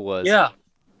 Michael was. Yeah.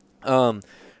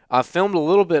 I filmed a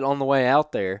little bit on the way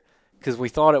out there because we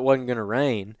thought it wasn't going to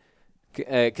rain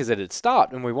because it had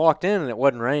stopped, and we walked in and it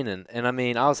wasn't raining. And, I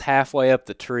mean, I was halfway up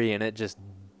the tree and it just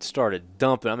started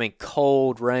dumping. I mean,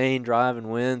 cold rain, driving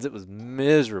winds. It was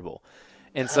miserable.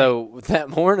 And so that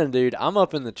morning, dude, I'm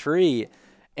up in the tree.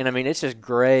 And, I mean, it's just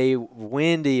gray,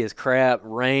 windy as crap,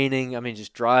 raining. I mean,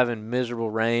 just driving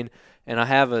miserable rain. And I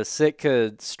have a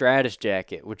Sitka Stratus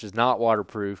jacket, which is not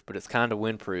waterproof, but it's kind of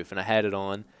windproof, and I had it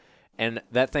on. and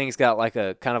that thing's got like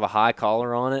a kind of a high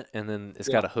collar on it, and then it's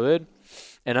got a hood.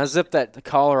 And I zipped that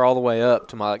collar all the way up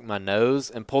to my nose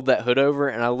and pulled that hood over,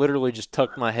 and I literally just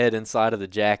tucked my head inside of the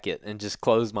jacket and just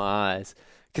closed my eyes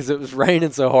because it was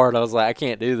raining so hard. I was like, I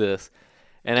can't do this.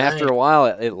 And after a while,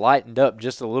 it lightened up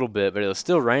just a little bit, but it was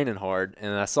still raining hard.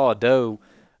 And I saw a doe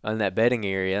in that bedding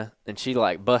area, and she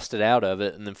like busted out of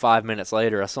it. And then 5 minutes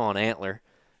later, I saw an antler,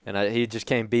 and he just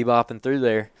came bebopping through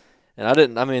there.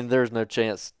 And there was no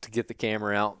chance to get the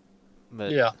camera out.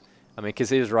 But, Yeah. I mean, because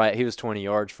he was right. He was 20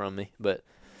 yards from me. But,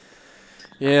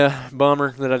 yeah,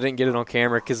 bummer that I didn't get it on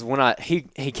camera because when he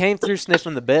came through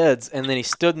sniffing the beds, and then he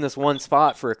stood in this one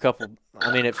spot for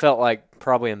it felt like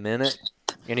probably a minute.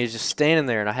 And he was just standing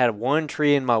there, and I had one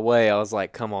tree in my way. I was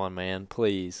like, come on, man,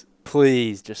 please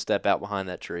just step out behind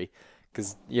that tree.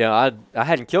 Because, I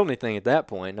hadn't killed anything at that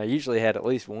point. I usually had at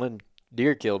least one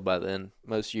deer killed by then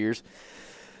most years.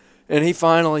 And he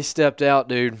finally stepped out,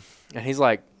 dude. And he's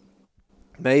like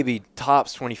maybe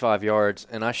tops 25 yards.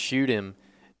 And I shoot him,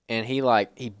 and he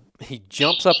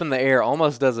jumps up in the air,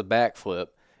 almost does a backflip.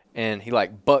 And he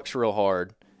like bucks real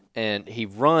hard. And he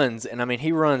runs,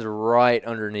 he runs right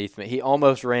underneath me. He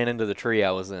almost ran into the tree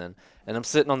I was in. And I'm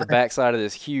sitting on the backside of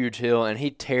this huge hill, and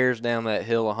he tears down that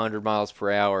hill 100 miles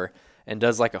per hour and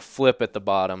does like a flip at the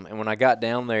bottom. And when I got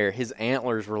down there, his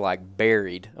antlers were like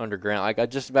buried underground. Like I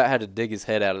just about had to dig his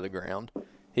head out of the ground.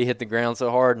 He hit the ground so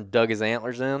hard and dug his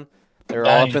antlers in. They were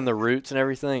all up in the roots and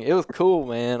everything. It was cool,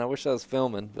 man. I wish I was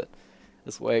filming, but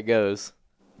that's the way it goes.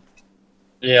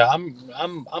 Yeah,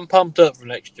 I'm pumped up for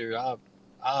next year.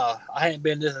 I ain't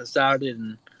been this excited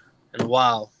in a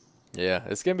while. Yeah,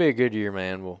 it's gonna be a good year,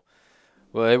 man. Well,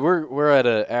 we're at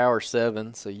an hour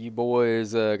 7, so you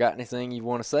boys got anything you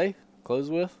want to say?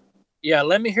 Close with? Yeah,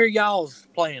 let me hear y'all's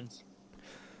plans.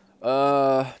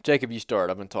 Jacob, you start.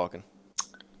 I've been talking.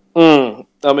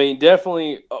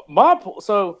 Definitely.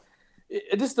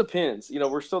 It just depends.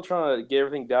 We're still trying to get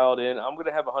everything dialed in. I'm going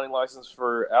to have a hunting license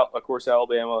for, of course,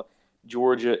 Alabama,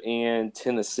 Georgia, and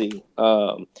Tennessee.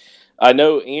 I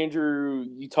know, Andrew,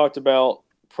 you talked about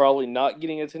probably not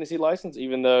getting a Tennessee license,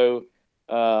 even though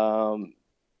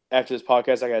after this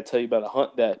podcast, I got to tell you about a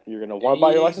hunt that you're going to want to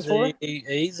buy your license for.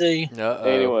 Easy.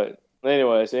 Anyways,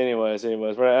 we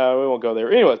won't go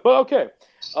there. Anyways, but okay.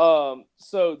 So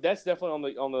that's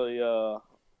definitely on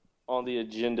the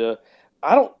agenda. We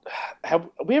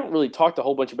haven't really talked a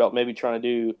whole bunch about maybe trying to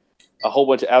do a whole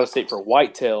bunch of out of state for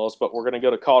whitetails, but we're going to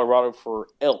go to Colorado for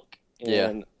elk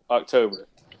in October,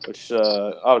 which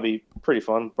ought to be pretty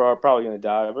fun. Probably going to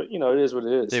die, but it is what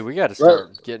it is. Dude, we got to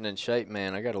start getting in shape,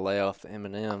 man. I got to lay off the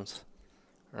M&Ms,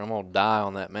 or I'm going to die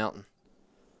on that mountain.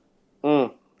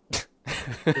 For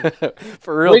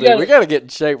real, dude, we got to get in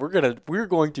shape. We're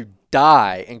going to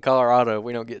die in Colorado if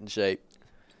we don't get in shape.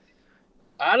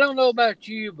 I don't know about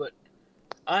you, but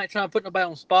I ain't trying to put nobody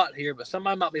on the spot here, but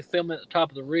somebody might be filming at the top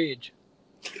of the ridge.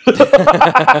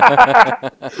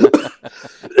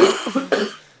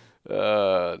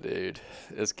 Oh, dude,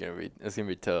 it's gonna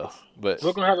be tough. But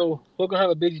we're gonna have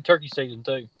a busy turkey season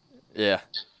too. Yeah.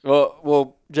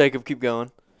 Well, Jacob, keep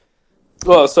going.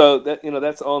 Well, so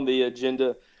that's on the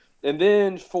agenda, and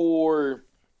then for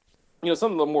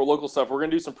some of the more local stuff, we're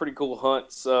gonna do some pretty cool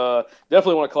hunts.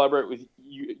 Definitely want to collaborate with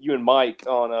you and Mike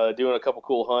on doing a couple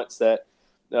cool hunts that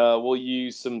we'll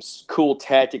use some cool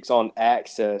tactics on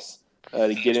access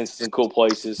to get into some cool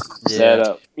places.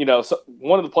 Yeah. That so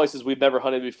one of the places we've never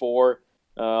hunted before.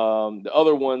 The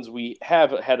other ones we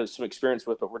have had some experience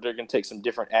with, but we're going to take some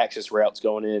different access routes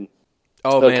going in.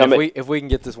 Oh man, if we can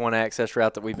get this one access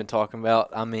route that we've been talking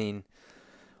about,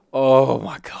 oh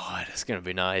my god, it's going to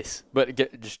be nice. But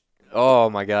oh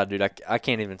my god, dude, I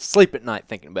can't even sleep at night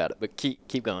thinking about it. But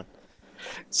keep going.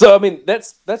 So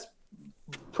that's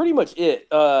pretty much it.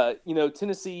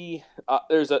 Tennessee.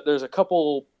 There's a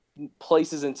couple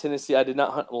places in Tennessee I did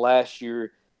not hunt last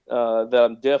year that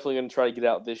I'm definitely going to try to get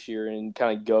out this year and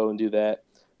kind of go and do that.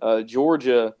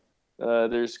 Georgia,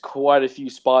 there's quite a few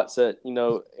spots that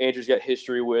Andrew's got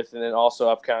history with, and then also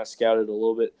I've kind of scouted a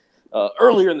little bit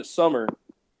earlier in the summer,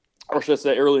 or should I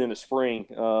say earlier in the spring.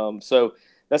 So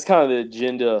that's kind of the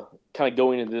agenda, kind of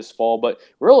going into this fall. But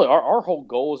really, our whole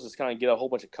goal is just kind of get a whole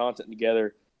bunch of content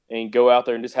together and go out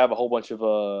there and just have a whole bunch of a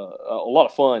lot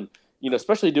of fun.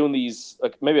 Especially doing these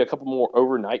maybe a couple more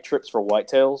overnight trips for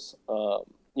whitetails.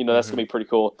 That's gonna be pretty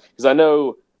cool because I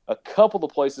know a couple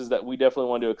of places that we definitely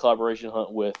want to do a collaboration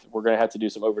hunt with. We're gonna have to do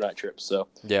some overnight trips. So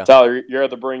yeah, Tyler, you're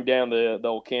have to bring down the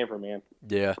old camper, man.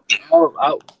 Yeah.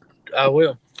 Oh, I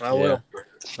will. I will.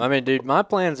 Dude, my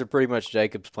plans are pretty much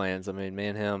Jacob's plans. Me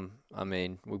and him.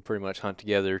 We pretty much hunt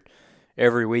together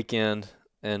every weekend,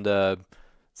 and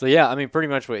So, yeah, I mean, pretty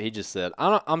much what he just said.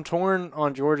 I'm torn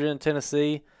on Georgia and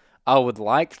Tennessee. I would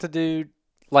like to do,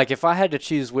 like, if I had to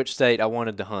choose which state I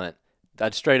wanted to hunt,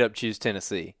 I'd straight up choose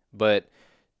Tennessee. But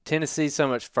Tennessee's so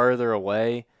much further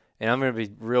away, and I'm going to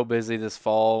be real busy this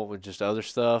fall with just other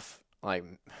stuff. I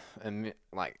don't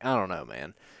know,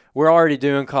 man. We're already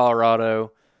doing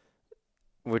Colorado,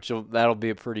 that'll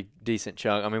be a pretty decent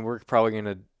chunk. I mean, we're probably going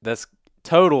to, that's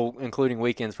total, including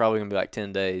weekends, probably going to be like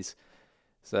 10 days.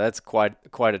 So that's quite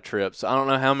a trip. So I don't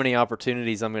know how many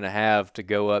opportunities I'm going to have to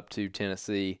go up to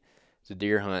Tennessee to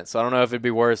deer hunt. So I don't know if it'd be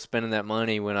worth spending that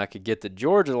money when I could get the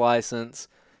Georgia license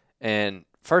and,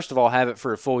 first of all, have it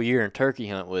for a full year and turkey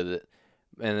hunt with it.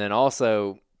 And then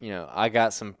also, I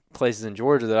got some places in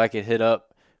Georgia that I could hit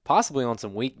up possibly on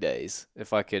some weekdays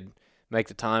if I could make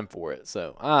the time for it.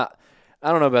 So I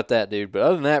don't know about that, dude. But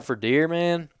other than that, for deer,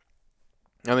 man,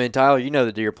 I mean, Tyler, you know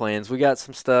the deer plans. We got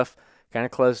some stuff kind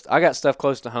of close. I got stuff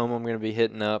close to home I'm going to be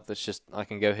hitting up. That's just, I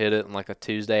can go hit it on like a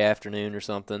Tuesday afternoon or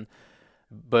something.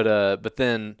 But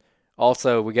then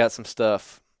also we got some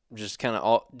stuff just kind of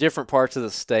all different parts of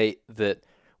the state that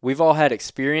we've all had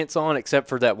experience on, except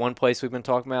for that one place we've been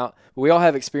talking about. We all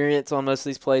have experience on most of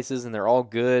these places, and they're all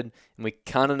good, and we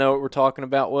kind of know what we're talking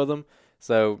about with them.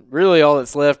 So really all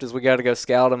that's left is we got to go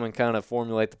scout them and kind of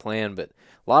formulate the plan. But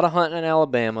a lot of hunting in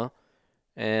Alabama,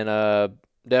 and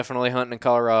definitely hunting in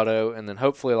Colorado, and then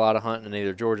hopefully a lot of hunting in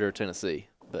either Georgia or Tennessee.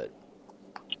 But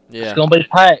yeah, it's gonna be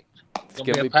packed. It's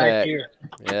gonna be packed here.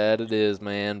 Yeah, it is,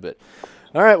 man. But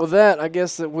all right, with that, I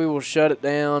guess that we will shut it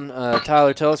down.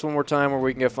 Tyler, tell us one more time where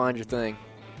we can go find your thing.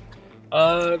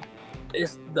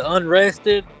 It's the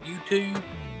Unrested YouTube,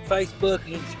 Facebook,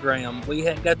 Instagram. We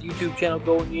haven't got the YouTube channel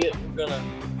going yet.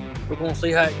 We're gonna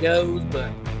see how it goes,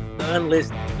 but the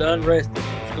Unrested,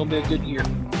 it's gonna be a good year.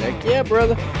 Heck yeah,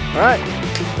 brother. All right,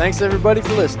 thanks everybody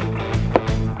for listening.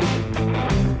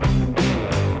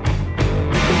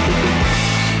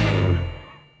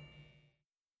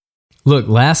 Look,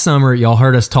 last summer, y'all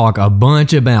heard us talk a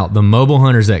bunch about the Mobile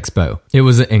Hunters Expo. It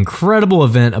was an incredible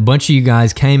event. A bunch of you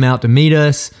guys came out to meet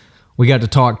us. We got to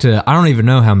talk to, I don't even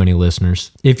know how many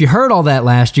listeners. If you heard all that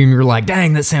last year and you're like,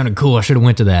 dang, that sounded cool, I should have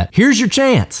went to that. Here's your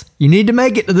chance. You need to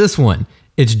make it to this one.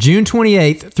 It's June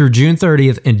 28th through June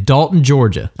 30th in Dalton,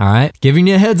 Georgia. All right? Giving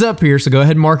you a heads up here, so go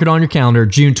ahead and mark it on your calendar.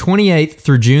 June 28th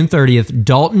through June 30th,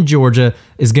 Dalton, Georgia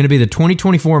is going to be the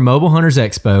 2024 Mobile Hunters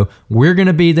Expo. We're going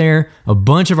to be there. A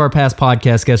bunch of our past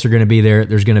podcast guests are going to be there.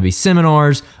 There's going to be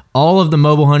seminars. All of the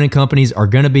mobile hunting companies are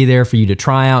going to be there for you to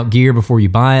try out gear before you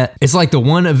buy it. It's like the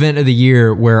one event of the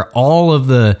year where all of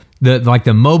the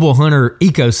mobile hunter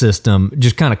ecosystem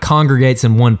just kind of congregates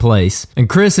in one place. And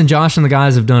Chris and Josh and the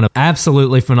guys have done an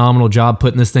absolutely phenomenal job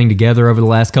putting this thing together over the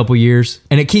last couple years.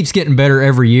 And it keeps getting better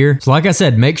every year. So like I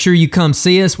said, make sure you come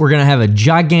see us. We're going to have a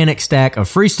gigantic stack of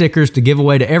free stickers to give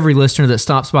away to every listener that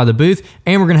stops by the booth.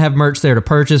 And we're going to have merch there to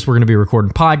purchase. We're going to be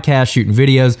recording podcasts, shooting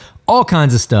videos, all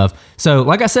kinds of stuff. So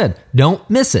like I said, don't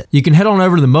miss it. You can head on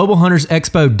over to the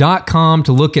mobilehuntersexpo.com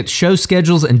to look at show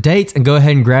schedules and dates and go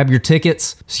ahead and grab your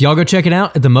tickets. So y'all go check it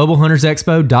out at the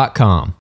mobilehuntersexpo.com.